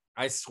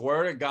 I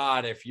swear to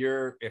God, if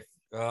you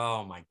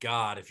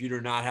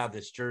do not have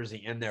this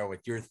jersey in there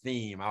with your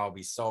theme, I will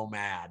be so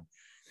mad.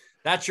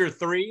 That's your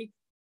 3?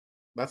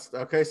 That's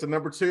okay. So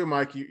number 2,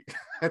 Mike,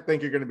 I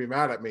think you're going to be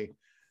mad at me.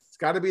 It's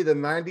got to be the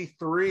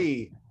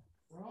 93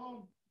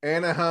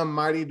 Anaheim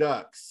Mighty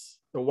Ducks,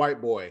 the white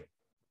boy.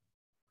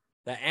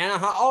 The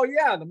Anaheim. Oh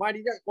yeah, the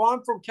Mighty Ducks. Well,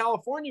 I'm from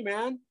California,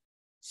 man.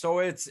 So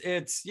it's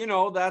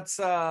that's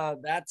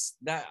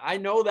that I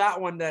know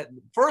that one. That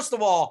first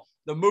of all,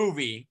 the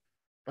movie,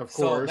 of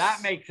course, so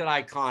that makes it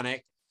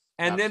iconic.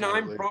 And Absolutely. then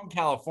I'm from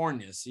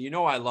California,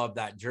 so I love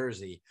that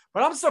jersey.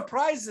 But I'm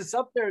surprised it's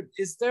up there.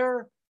 Is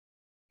there?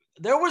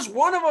 There was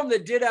one of them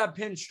that did have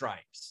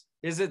pinstripes.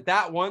 Is it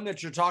that one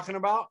that you're talking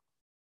about?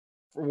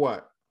 For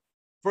what?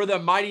 For the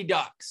Mighty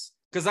Ducks,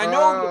 because I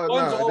know the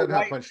ones no, it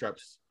doesn't have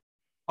pinstripes.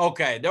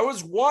 Okay, there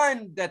was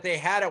one that they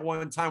had at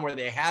one time where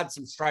they had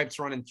some stripes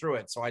running through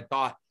it. So I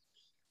thought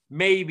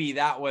maybe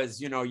that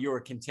was, you were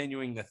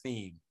continuing the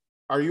theme.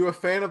 Are you a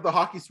fan of the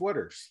hockey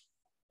sweaters?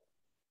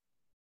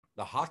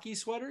 The hockey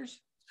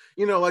sweaters?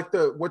 Like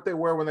what they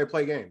wear when they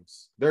play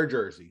games, their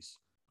jerseys.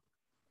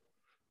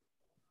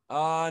 No,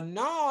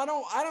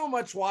 I don't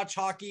much watch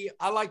hockey.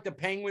 I like the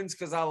Penguins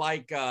because I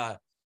like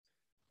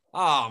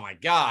oh my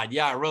God.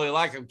 Yeah, I really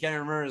like him. Can't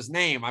remember his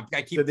name. I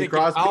keep Sidney thinking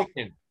Crosby?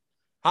 Falcon.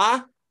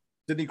 Huh?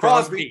 Sidney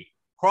Crosby?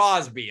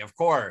 Crosby, of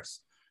course.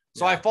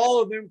 So Yeah. I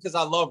followed him because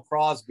I love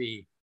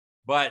Crosby,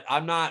 but I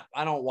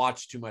don't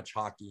watch too much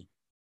hockey.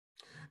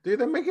 Dude,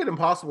 they make it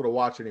impossible to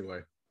watch anyway.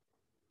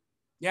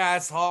 Yeah,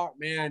 it's hard,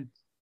 man.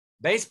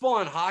 Baseball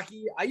and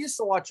hockey, I used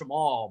to watch them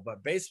all,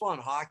 but baseball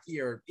and hockey,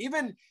 or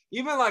even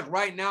like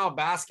right now,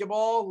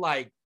 basketball,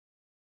 like,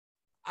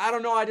 I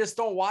don't know. I just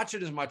don't watch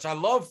it as much. I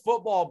love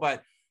football,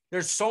 but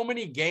there's so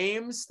many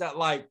games that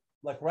like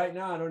right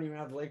now, I don't even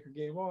have the Laker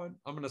game on.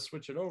 I'm going to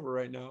switch it over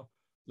right now.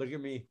 Look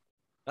at me.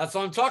 That's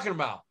what I'm talking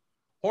about.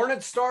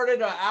 Hornets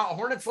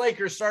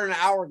Lakers started an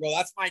hour ago.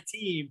 That's my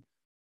team.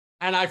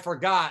 And I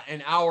forgot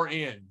an hour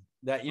in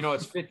that,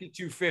 it's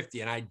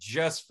 52-50 and I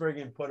just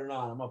friggin' put it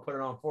on. I'm going to put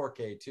it on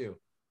 4K too.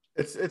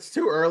 It's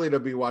too early to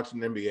be watching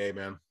NBA,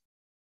 man.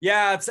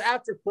 Yeah, it's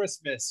after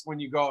Christmas when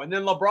you go. And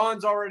then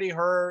LeBron's already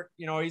hurt.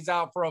 He's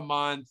out for a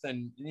month.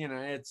 And,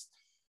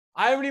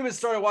 I haven't even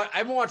I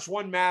haven't watched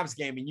one Mavs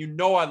game.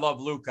 And I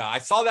love Luka. I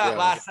saw that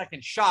last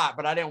second shot,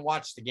 but I didn't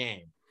watch the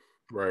game.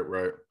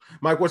 Right.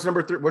 Mike, what's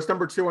number 3? What's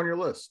number 2 on your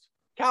list?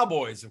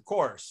 Cowboys, of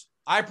course.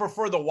 I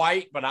prefer the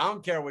white, but I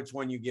don't care which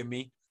one you give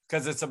me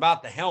because it's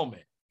about the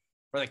helmet.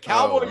 For the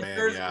Cowboys,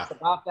 it's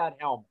about that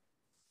helmet.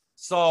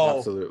 So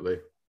absolutely.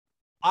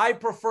 I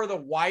prefer the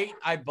white,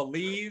 I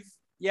believe.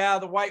 Yeah,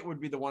 the white would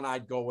be the one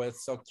I'd go with.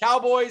 So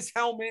Cowboys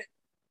helmet,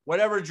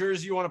 whatever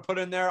jersey you want to put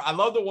in there. I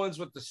love the ones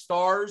with the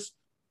stars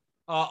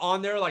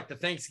on there, like the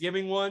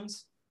Thanksgiving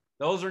ones.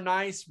 Those are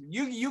nice.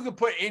 You could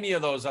put any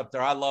of those up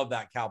there. I love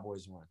that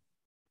Cowboys one.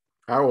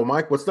 All right, well,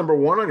 Mike, what's number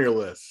 1 on your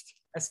list?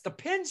 That's the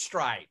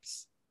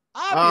pinstripes.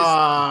 Obviously.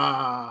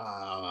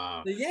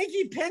 The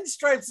Yankee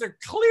pinstripes are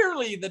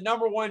clearly the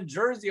number 1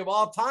 jersey of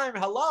all time.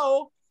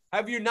 Hello.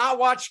 Have you not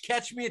watched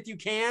Catch Me If You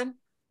Can?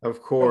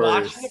 Of course.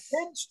 Watch the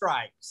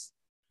pinstripes.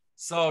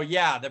 So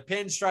yeah, the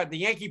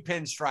Yankee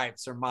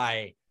pinstripes are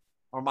my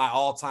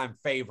all-time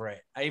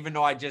favorite. Even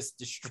though I just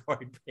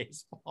destroyed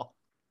baseball.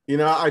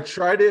 I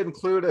tried to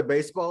include a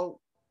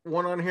baseball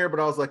one on here,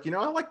 but I was like,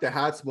 I like the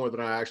hats more than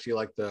I actually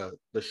like the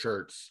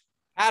shirts.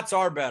 Hats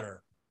are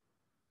better.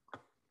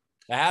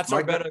 The hats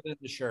are better than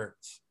the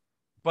shirts.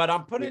 But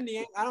I'm putting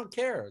I don't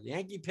care. The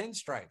Yankee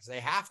pinstripes, they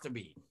have to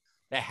be.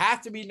 They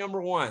have to be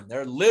number 1.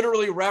 They're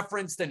literally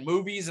referenced in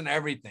movies and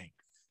everything.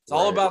 It's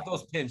all about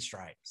those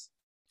pinstripes.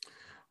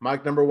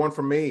 Mike, number 1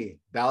 for me,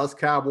 Dallas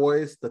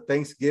Cowboys, the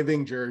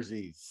Thanksgiving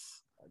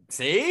jerseys.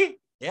 See?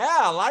 Yeah,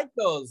 I like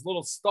those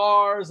little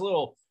stars,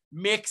 little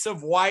mix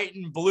of white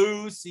and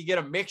blue. So you get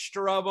a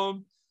mixture of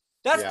them.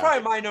 That's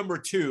probably my number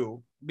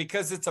 2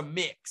 because it's a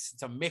mix.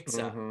 It's a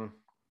mix-up. Mm-hmm.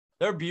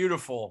 They're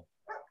beautiful.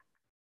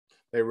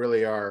 They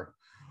really are.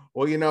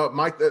 Well,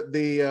 Mike,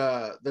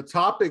 the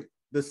topic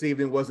this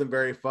evening wasn't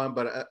very fun,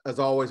 but as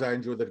always, I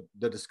enjoyed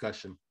the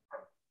discussion.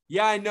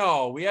 Yeah, I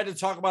know. We had to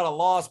talk about a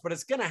loss, but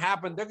it's going to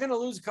happen. They're going to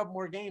lose a couple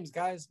more games,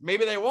 guys.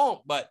 Maybe they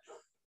won't, but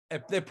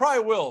they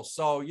probably will.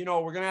 So, we're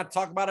going to have to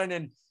talk about it.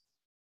 And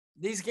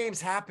these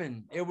games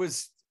happen. It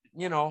was,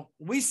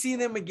 we see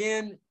them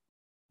again.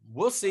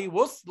 We'll see.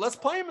 Let's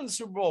play them in the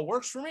Super Bowl.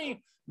 Works for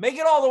me. Make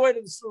it all the way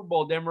to the Super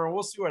Bowl, Denver, and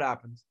we'll see what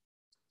happens.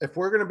 If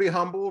we're going to be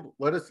humbled,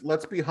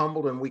 let's be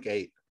humbled in week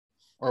 8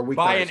 or week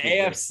by an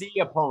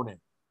AFC opponent.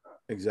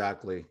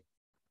 Exactly.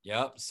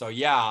 Yep. So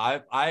yeah,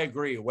 I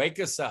agree. Wake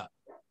us up.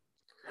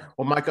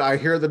 Well, Micah, I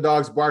hear the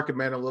dogs barking,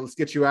 man. Let's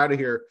get you out of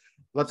here.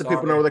 Let the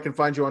people know where they can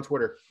find you on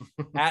Twitter.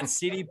 At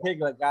CD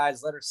Piglet,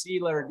 guys. Letter C,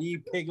 letter D,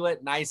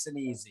 Piglet. Nice and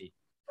easy.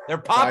 They're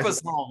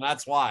Papa's home.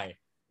 That's why.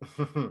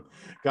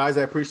 Guys,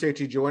 I appreciate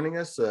you joining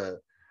us.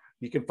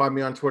 You can find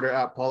me on Twitter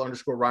at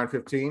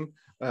Paul_Ryan15.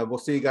 We'll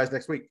see you guys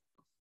next week.